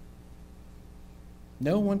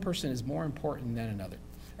 No one person is more important than another.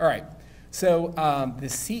 All right. So the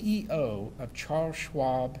CEO of Charles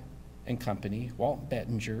Schwab and Company, Walt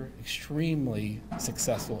Bettinger, extremely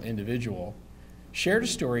successful individual, shared a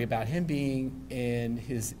story about him being in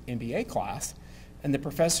his MBA class, and the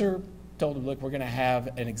professor told him, look, we're going to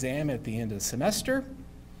have an exam at the end of the semester,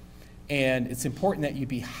 and it's important that you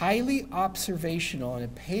be highly observational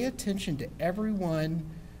and pay attention to everyone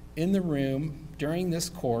in the room during this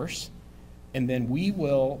course, and then we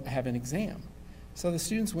will have an exam. So the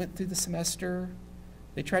students went through the semester,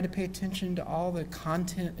 they tried to pay attention to all the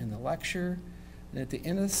content in the lecture, and at the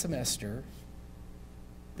end of the semester,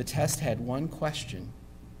 the test had one question.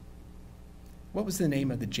 What was the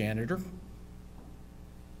name of the janitor?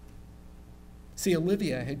 See,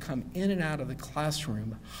 Olivia had come in and out of the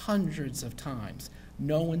classroom hundreds of times.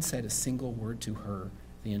 No one said a single word to her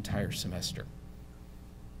the entire semester.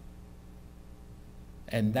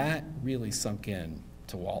 And that really sunk in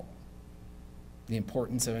to Walt. The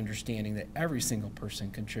importance of understanding that every single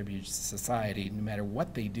person contributes to society no matter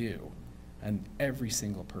what they do, and every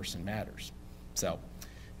single person matters. So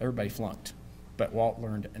everybody flunked, but Walt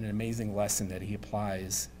learned an amazing lesson that he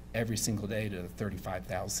applies every single day to the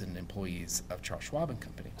 35,000 employees of Charles Schwab and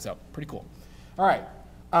Company. So pretty cool. All right,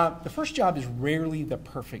 the first job is rarely the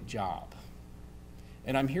perfect job.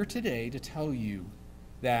 And I'm here today to tell you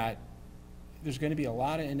that there's going to be a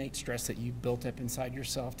lot of innate stress that you built up inside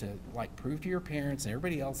yourself to like prove to your parents and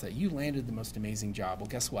everybody else that you landed the most amazing job. Well,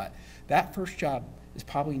 guess what? That first job is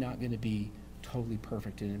probably not going to be totally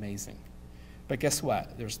perfect and amazing. But guess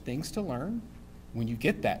what? There's things to learn when you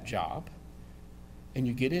get that job and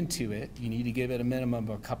you get into it. You need to give it a minimum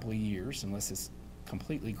of a couple of years unless it's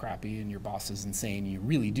completely crappy and your boss is insane and you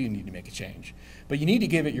really do need to make a change. But you need to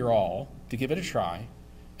give it your all, to give it a try,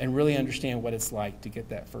 and really understand what it's like to get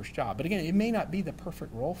that first job. But again, it may not be the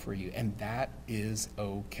perfect role for you, and that is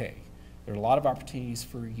okay. There are a lot of opportunities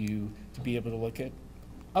for you to be able to look at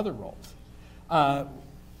other roles,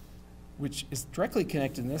 which is directly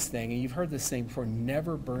connected to this thing, and you've heard this saying before,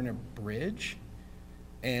 never burn a bridge.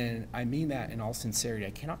 And I mean that in all sincerity.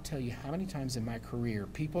 I cannot tell you how many times in my career,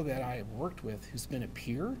 people that I have worked with who's been a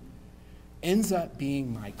peer ends up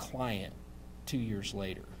being my client 2 years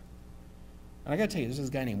later. And I gotta tell you, this is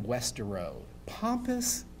a guy named Wes DeRoe,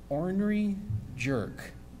 pompous, ornery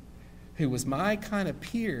jerk, who was my kind of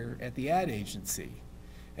peer at the ad agency.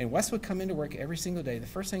 And Wes would come into work every single day. The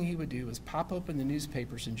first thing he would do was pop open the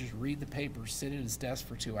newspapers and just read the papers, sit at his desk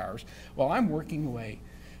for 2 hours while I'm working away.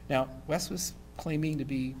 Now, Wes was claiming to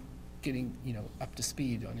be getting, you know, up to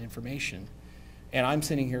speed on information, and I'm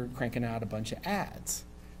sitting here cranking out a bunch of ads.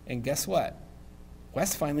 And guess what?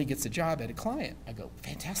 Wes finally gets a job at a client. I go,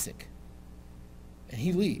 fantastic. And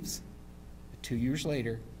he leaves. 2 years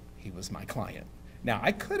later, he was my client. Now,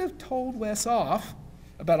 I could have told Wes off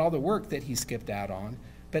about all the work that he skipped out on,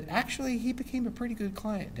 but actually he became a pretty good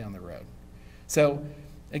client down the road. So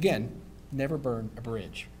again, never burn a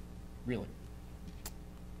bridge. really.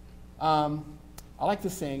 I like the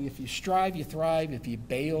saying, if you strive, you thrive. If you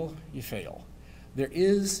bail, you fail. There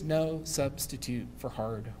is no substitute for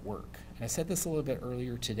hard work. And I said this a little bit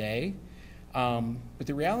earlier today, but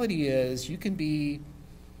the reality is you can be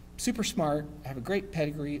super smart, have a great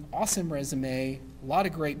pedigree, awesome resume, a lot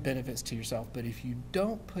of great benefits to yourself, but if you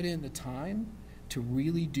don't put in the time to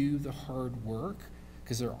really do the hard work,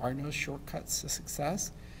 because there are no shortcuts to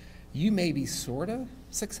success, you may be sort of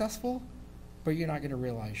successful, but you're not going to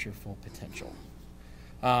realize your full potential.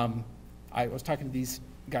 I was talking to these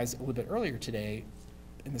guys a little bit earlier today.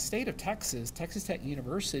 In the state of Texas, Texas Tech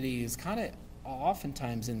University is kind of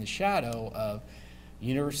oftentimes in the shadow of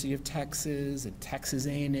University of Texas and Texas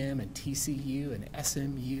A&M and TCU and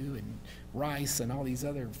SMU and Rice and all these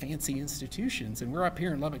other fancy institutions, and we're up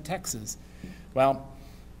here in Lubbock, Texas. Well,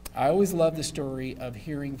 I always love the story of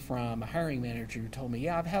hearing from a hiring manager who told me,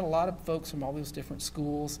 yeah, I've had a lot of folks from all those different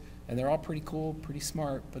schools, and they're all pretty cool, pretty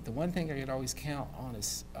smart, but the one thing I could always count on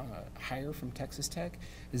is a hire from Texas Tech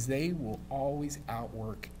is they will always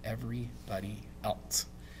outwork everybody else.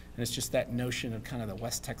 And it's just that notion of kind of the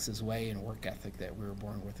West Texas way and work ethic that we were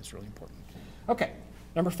born with is really important. Okay,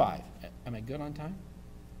 number 5. Am I good on time?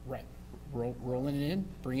 Right. Rolling it in,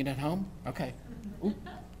 bringing it home? Okay. Ooh,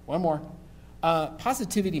 one more.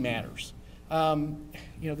 Positivity matters. You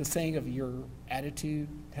know, the saying of your attitude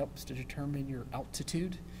helps to determine your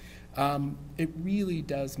altitude. It really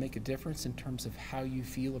does make a difference in terms of how you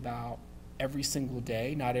feel about every single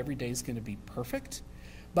day. Not every day is going to be perfect,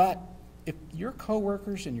 but if your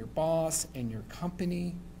coworkers and your boss and your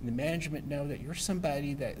company and the management know that you're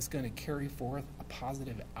somebody that is going to carry forth a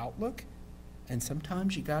positive outlook, and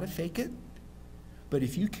sometimes you got to fake it, but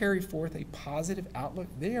if you carry forth a positive outlook,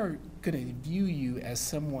 they are going to view you as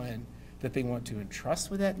someone that they want to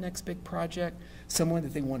entrust with that next big project, someone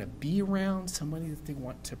that they want to be around, somebody that they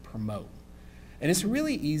want to promote. And it's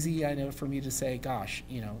really easy, I know, for me to say, gosh,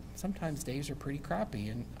 you know, sometimes days are pretty crappy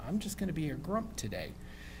and I'm just going to be a grump today.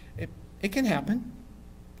 It can happen.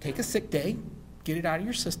 Take a sick day, get it out of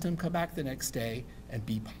your system, come back the next day and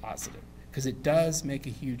be positive, because it does make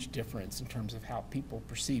a huge difference in terms of how people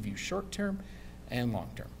perceive you short term and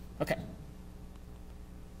long term. Okay.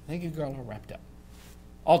 I think you got all wrapped up.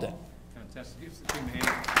 All done. Fantastic. Give us the team a hand.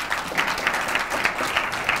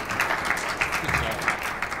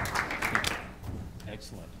 Good job.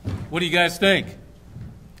 Excellent. What do you guys think?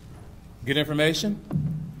 Good information?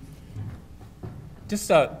 Just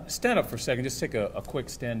stand up for a second. Just take a quick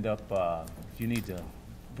stand up. If you need to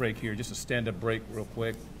break here, just a stand up break real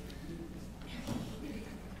quick.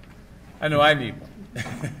 I know I need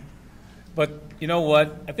one. But you know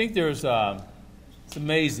what? I think there's, it's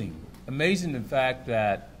amazing. Amazing in fact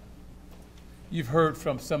that you've heard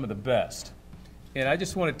from some of the best. And I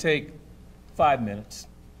just want to take 5 minutes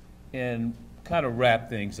and kind of wrap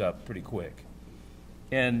things up pretty quick.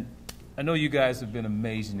 And I know you guys have been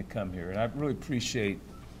amazing to come here, and I really appreciate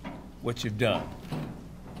what you've done.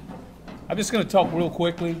 I'm just going to talk real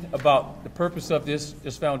quickly about the purpose of this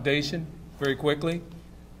foundation very quickly.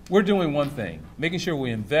 We're doing one thing, making sure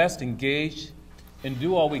we invest, engage, and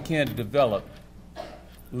do all we can to develop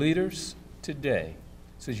leaders today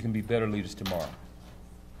so you can be better leaders tomorrow.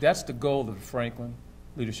 That's the goal of the Franklin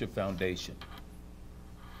Leadership Foundation.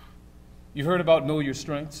 You heard about Know Your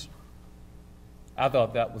Strengths? I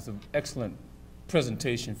thought that was an excellent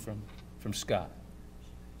presentation from Scott.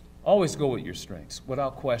 Always go with your strengths,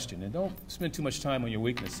 without question, and don't spend too much time on your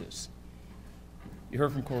weaknesses. You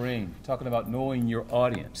heard from Corrine talking about knowing your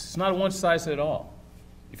audience. It's not a one size at all.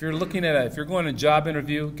 If you're looking at if you're going to a job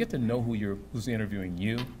interview, get to know who's interviewing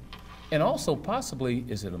you, and also possibly,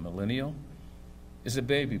 is it a millennial? Is it a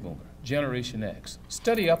baby boomer? Generation X?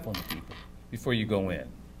 Study up on the people before you go in.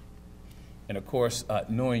 And of course,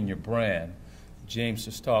 knowing your brand. James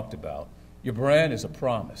just talked about. Your brand is a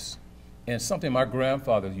promise. And something my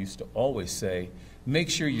grandfather used to always say, make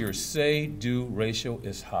sure your say-do ratio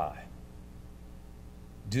is high.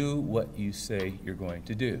 Do what you say you're going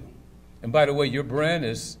to do. And by the way, your brand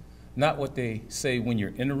is not what they say when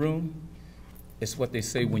you're in the room, it's what they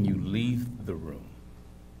say when you leave the room,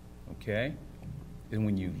 okay? And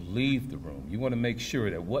when you leave the room, you want to make sure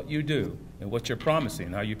that what you do and what you're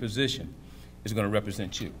promising, how you position, is going to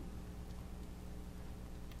represent you.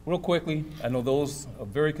 Real quickly, I know those a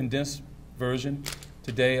very condensed version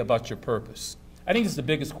today about your purpose. I think it's the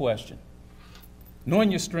biggest question. Knowing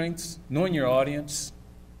your strengths, knowing your audience,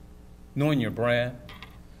 knowing your brand,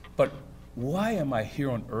 but why am I here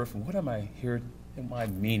on earth and what am I here in my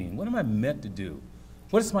meaning? What am I meant to do?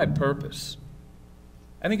 What is my purpose?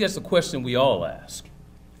 I think that's the question we all ask.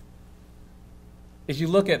 If you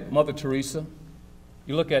look at Mother Teresa,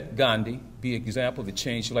 You look at Gandhi, be an example of the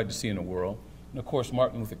change you'd like to see in the world, and of course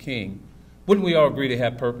Martin Luther King. Wouldn't we all agree they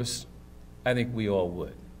have purpose? I think we all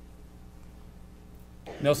would.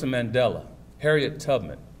 Nelson Mandela, Harriet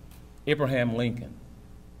Tubman, Abraham Lincoln.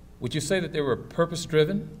 Would you say that they were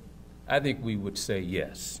purpose-driven? I think we would say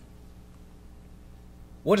yes.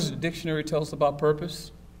 What does the dictionary tell us about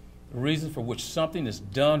purpose? The reason for which something is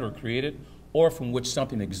done or created, or from which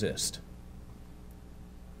something exists.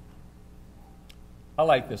 I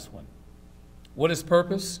like this one. What is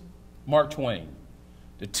purpose? Mark Twain.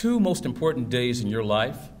 The two most important days in your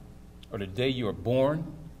life are the day you are born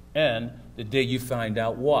and the day you find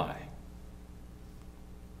out why.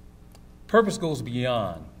 Purpose goes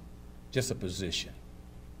beyond just a position.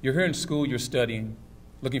 You're here in school, you're studying,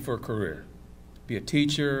 looking for a career. Be a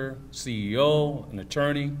teacher, CEO, an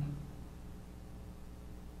attorney.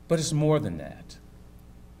 But it's more than that.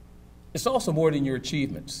 It's also more than your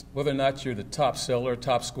achievements, whether or not you're the top seller,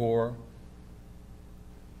 top scorer,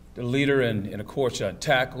 the leader in a course on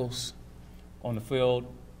tackles on the field.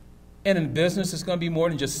 And in business, it's going to be more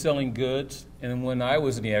than just selling goods. And when I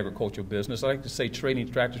was in the agricultural business, I like to say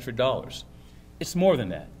trading tractors for dollars. It's more than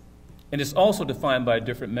that. And it's also defined by a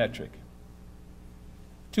different metric.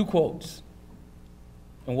 Two quotes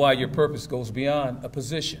and why your purpose goes beyond a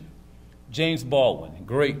position. James Baldwin, a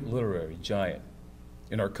great literary giant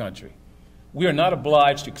in our country. We are not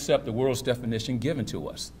obliged to accept the world's definition given to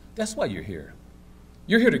us. That's why you're here.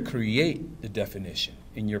 You're here to create the definition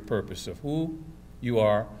in your purpose of who you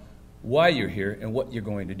are, why you're here, and what you're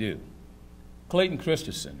going to do. Clayton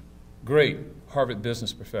Christensen, great Harvard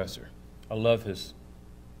business professor. I love his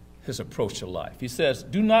approach to life. He says,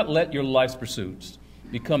 do not let your life's pursuits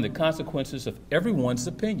become the consequences of everyone's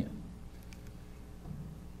opinion.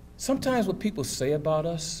 Sometimes what people say about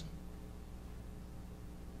us,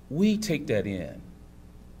 we take that in.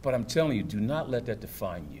 But I'm telling you, do not let that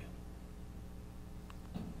define you.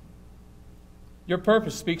 Your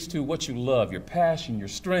purpose speaks to what you love, your passion, your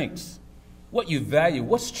strengths, what you value,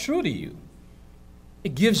 what's true to you.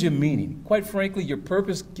 It gives you meaning. Quite frankly, your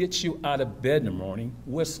purpose gets you out of bed in the morning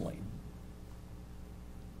whistling.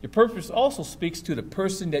 Your purpose also speaks to the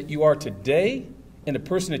person that you are today and the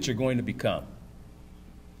person that you're going to become.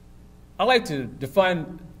 I like to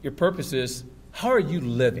define your purpose as how are you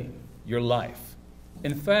living your life?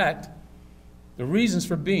 In fact, the reasons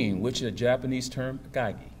for being, which is a Japanese term,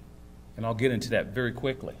 ikigai. And I'll get into that very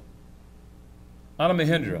quickly. Anna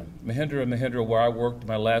Mahindra, where I worked in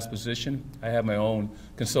my last position, I have my own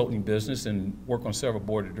consulting business and work on several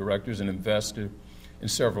board of directors and invest in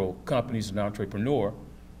several companies and entrepreneur.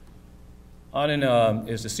 Anna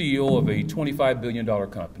is the CEO of a $25 billion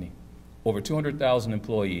company, over 200,000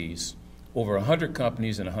 employees, over 100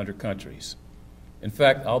 companies in 100 countries. In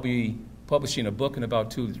fact, I'll be publishing a book in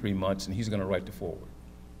about 2 to 3 months, and he's going to write the foreword.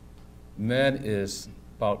 Man is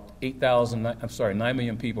about 9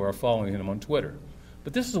 million people are following him on Twitter.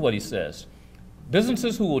 But this is what he says.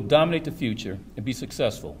 Businesses who will dominate the future and be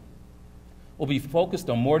successful will be focused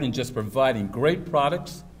on more than just providing great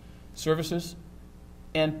products, services,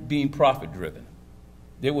 and being profit-driven.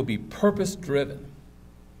 They will be purpose-driven.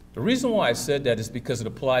 The reason why I said that is because it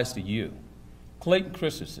applies to you. Clayton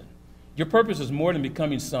Christensen, your purpose is more than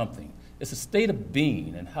becoming something. It's a state of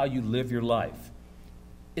being and how you live your life.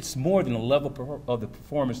 It's more than a level of the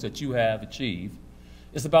performance that you have achieved.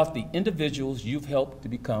 It's about the individuals you've helped to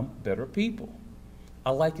become better people.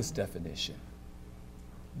 I like his definition.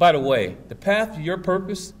 By the way, the path to your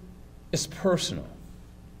purpose is personal.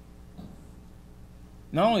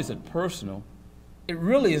 Not only is it personal, it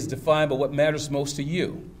really is defined by what matters most to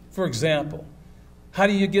you. For example, how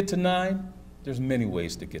do you get to 9? There's many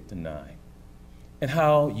ways to get to 9. And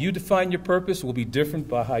how you define your purpose will be different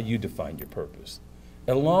by how you define your purpose.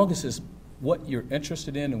 As long as it's what you're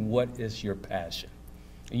interested in and what is your passion,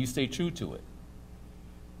 and you stay true to it.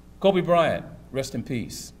 Kobe Bryant, rest in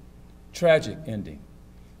peace. Tragic ending,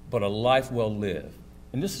 but a life well lived.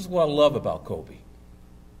 And this is what I love about Kobe.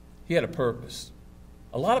 He had a purpose.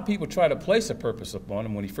 A lot of people try to place a purpose upon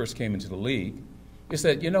him when he first came into the league. They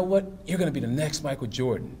said, you know what, you're going to be the next Michael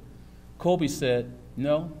Jordan. Kobe said,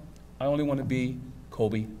 no, I only want to be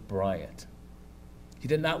Kobe Bryant. He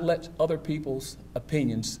did not let other people's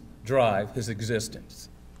opinions drive his existence.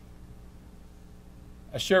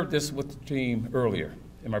 I shared this with the team earlier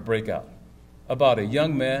in my breakout about a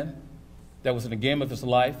young man that was in the game of his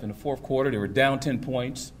life. In the fourth quarter, they were down 10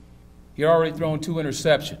 points. He had already thrown 2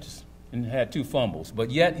 interceptions and had 2 fumbles,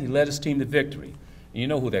 but yet he led his team to victory. And you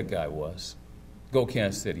know who that guy was. Go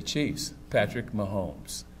Kansas City Chiefs, Patrick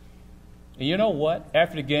Mahomes. And you know what?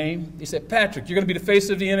 After the game, he said, Patrick, you're going to be the face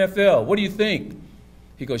of the NFL. What do you think?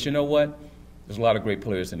 He goes, you know what? There's a lot of great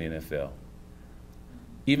players in the NFL.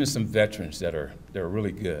 Even some veterans that are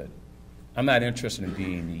really good. I'm not interested in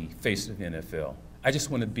being the face of the NFL. I just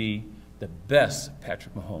want to be the best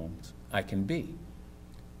Patrick Mahomes I can be.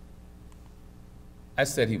 I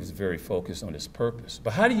said he was very focused on his purpose.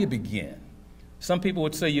 But how do you begin? Some people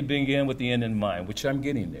would say you begin with the end in mind, which I'm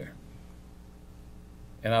getting there.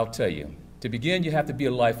 And I'll tell you, to begin, you have to be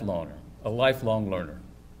a lifelong learner.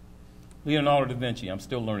 Leonardo da Vinci, I'm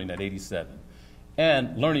still learning at 87.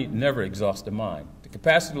 And learning never exhausts the mind. The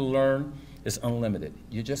capacity to learn is unlimited.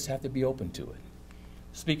 You just have to be open to it.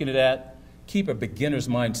 Speaking of that, keep a beginner's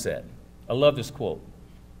mindset. I love this quote.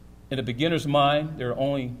 In a beginner's mind, there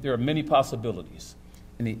are many possibilities.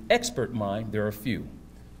 In the expert mind, there are few.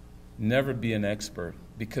 Never be an expert,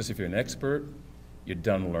 because if you're an expert, you're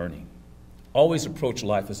done learning. Always approach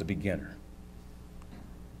life as a beginner.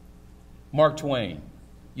 Mark Twain,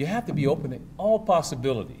 you have to be open to all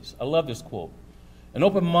possibilities. I love this quote. An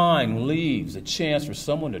open mind leaves a chance for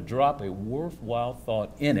someone to drop a worthwhile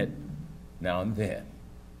thought in it now and then.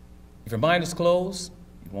 If your mind is closed,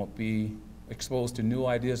 you won't be exposed to new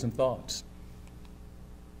ideas and thoughts.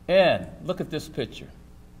 And look at this picture.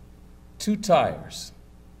 2 tires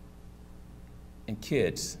and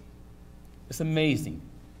kids. It's amazing.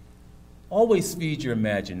 Always feed your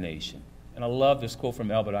imagination. And I love this quote from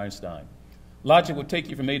Albert Einstein. Logic will take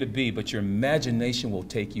you from A to B, but your imagination will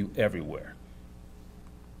take you everywhere.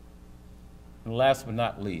 And last but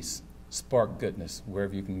not least, spark goodness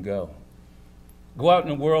wherever you can go. Go out in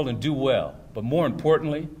the world and do well, but more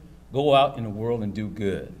importantly, go out in the world and do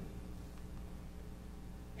good.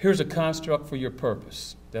 Here's a construct for your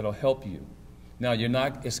purpose that'll help you. Now,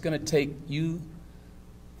 it's going to take you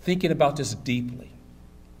thinking about this deeply.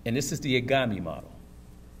 And this is the Agami model.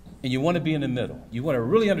 And you want to be in the middle. You want to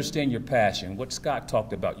really understand your passion, what Scott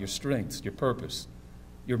talked about, your strengths, your purpose,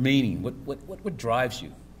 your meaning, what drives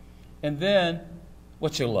you. And then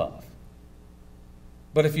what you love.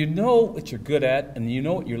 But if you know what you're good at and you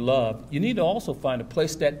know what you love, you need to also find a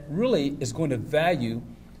place that really is going to value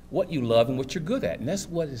what you love and what you're good at. And that's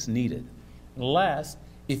what is needed. And last,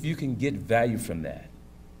 if you can get value from that.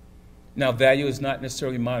 Now, value is not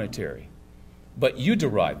necessarily monetary, but you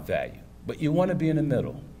derive value. But you want to be in the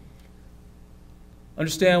middle.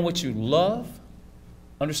 Understand what you love.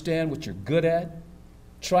 Understand what you're good at.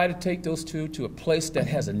 Try to take those two to a place that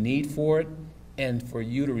has a need for it and for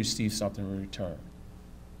you to receive something in return.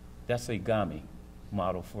 That's a Agami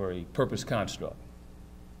model for a purpose construct.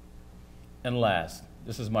 And last,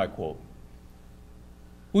 this is my quote.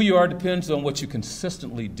 Who you are depends on what you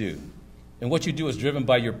consistently do. And what you do is driven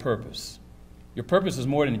by your purpose. Your purpose is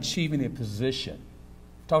more than achieving a position.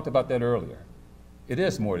 I talked about that earlier. It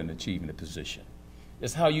is more than achieving a position.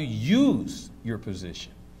 It's how you use your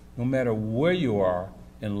position, no matter where you are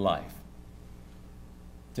in life,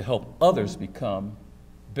 to help others become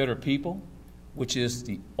better people, which is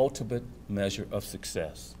the ultimate measure of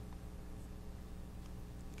success.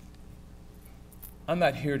 I'm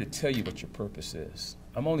not here to tell you what your purpose is.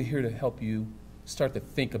 I'm only here to help you start to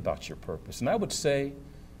think about your purpose. And I would say,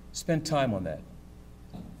 spend time on that,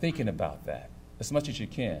 thinking about that as much as you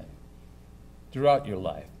can throughout your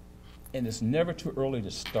life. And it's never too early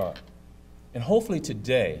to start. And hopefully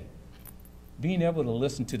today, being able to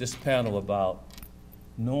listen to this panel about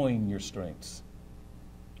knowing your strengths,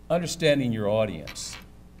 understanding your audience,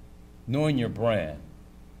 knowing your brand,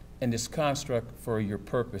 and this construct for your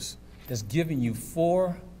purpose has given you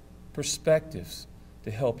 4 perspectives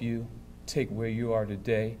to help you take where you are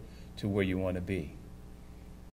today to where you want to be.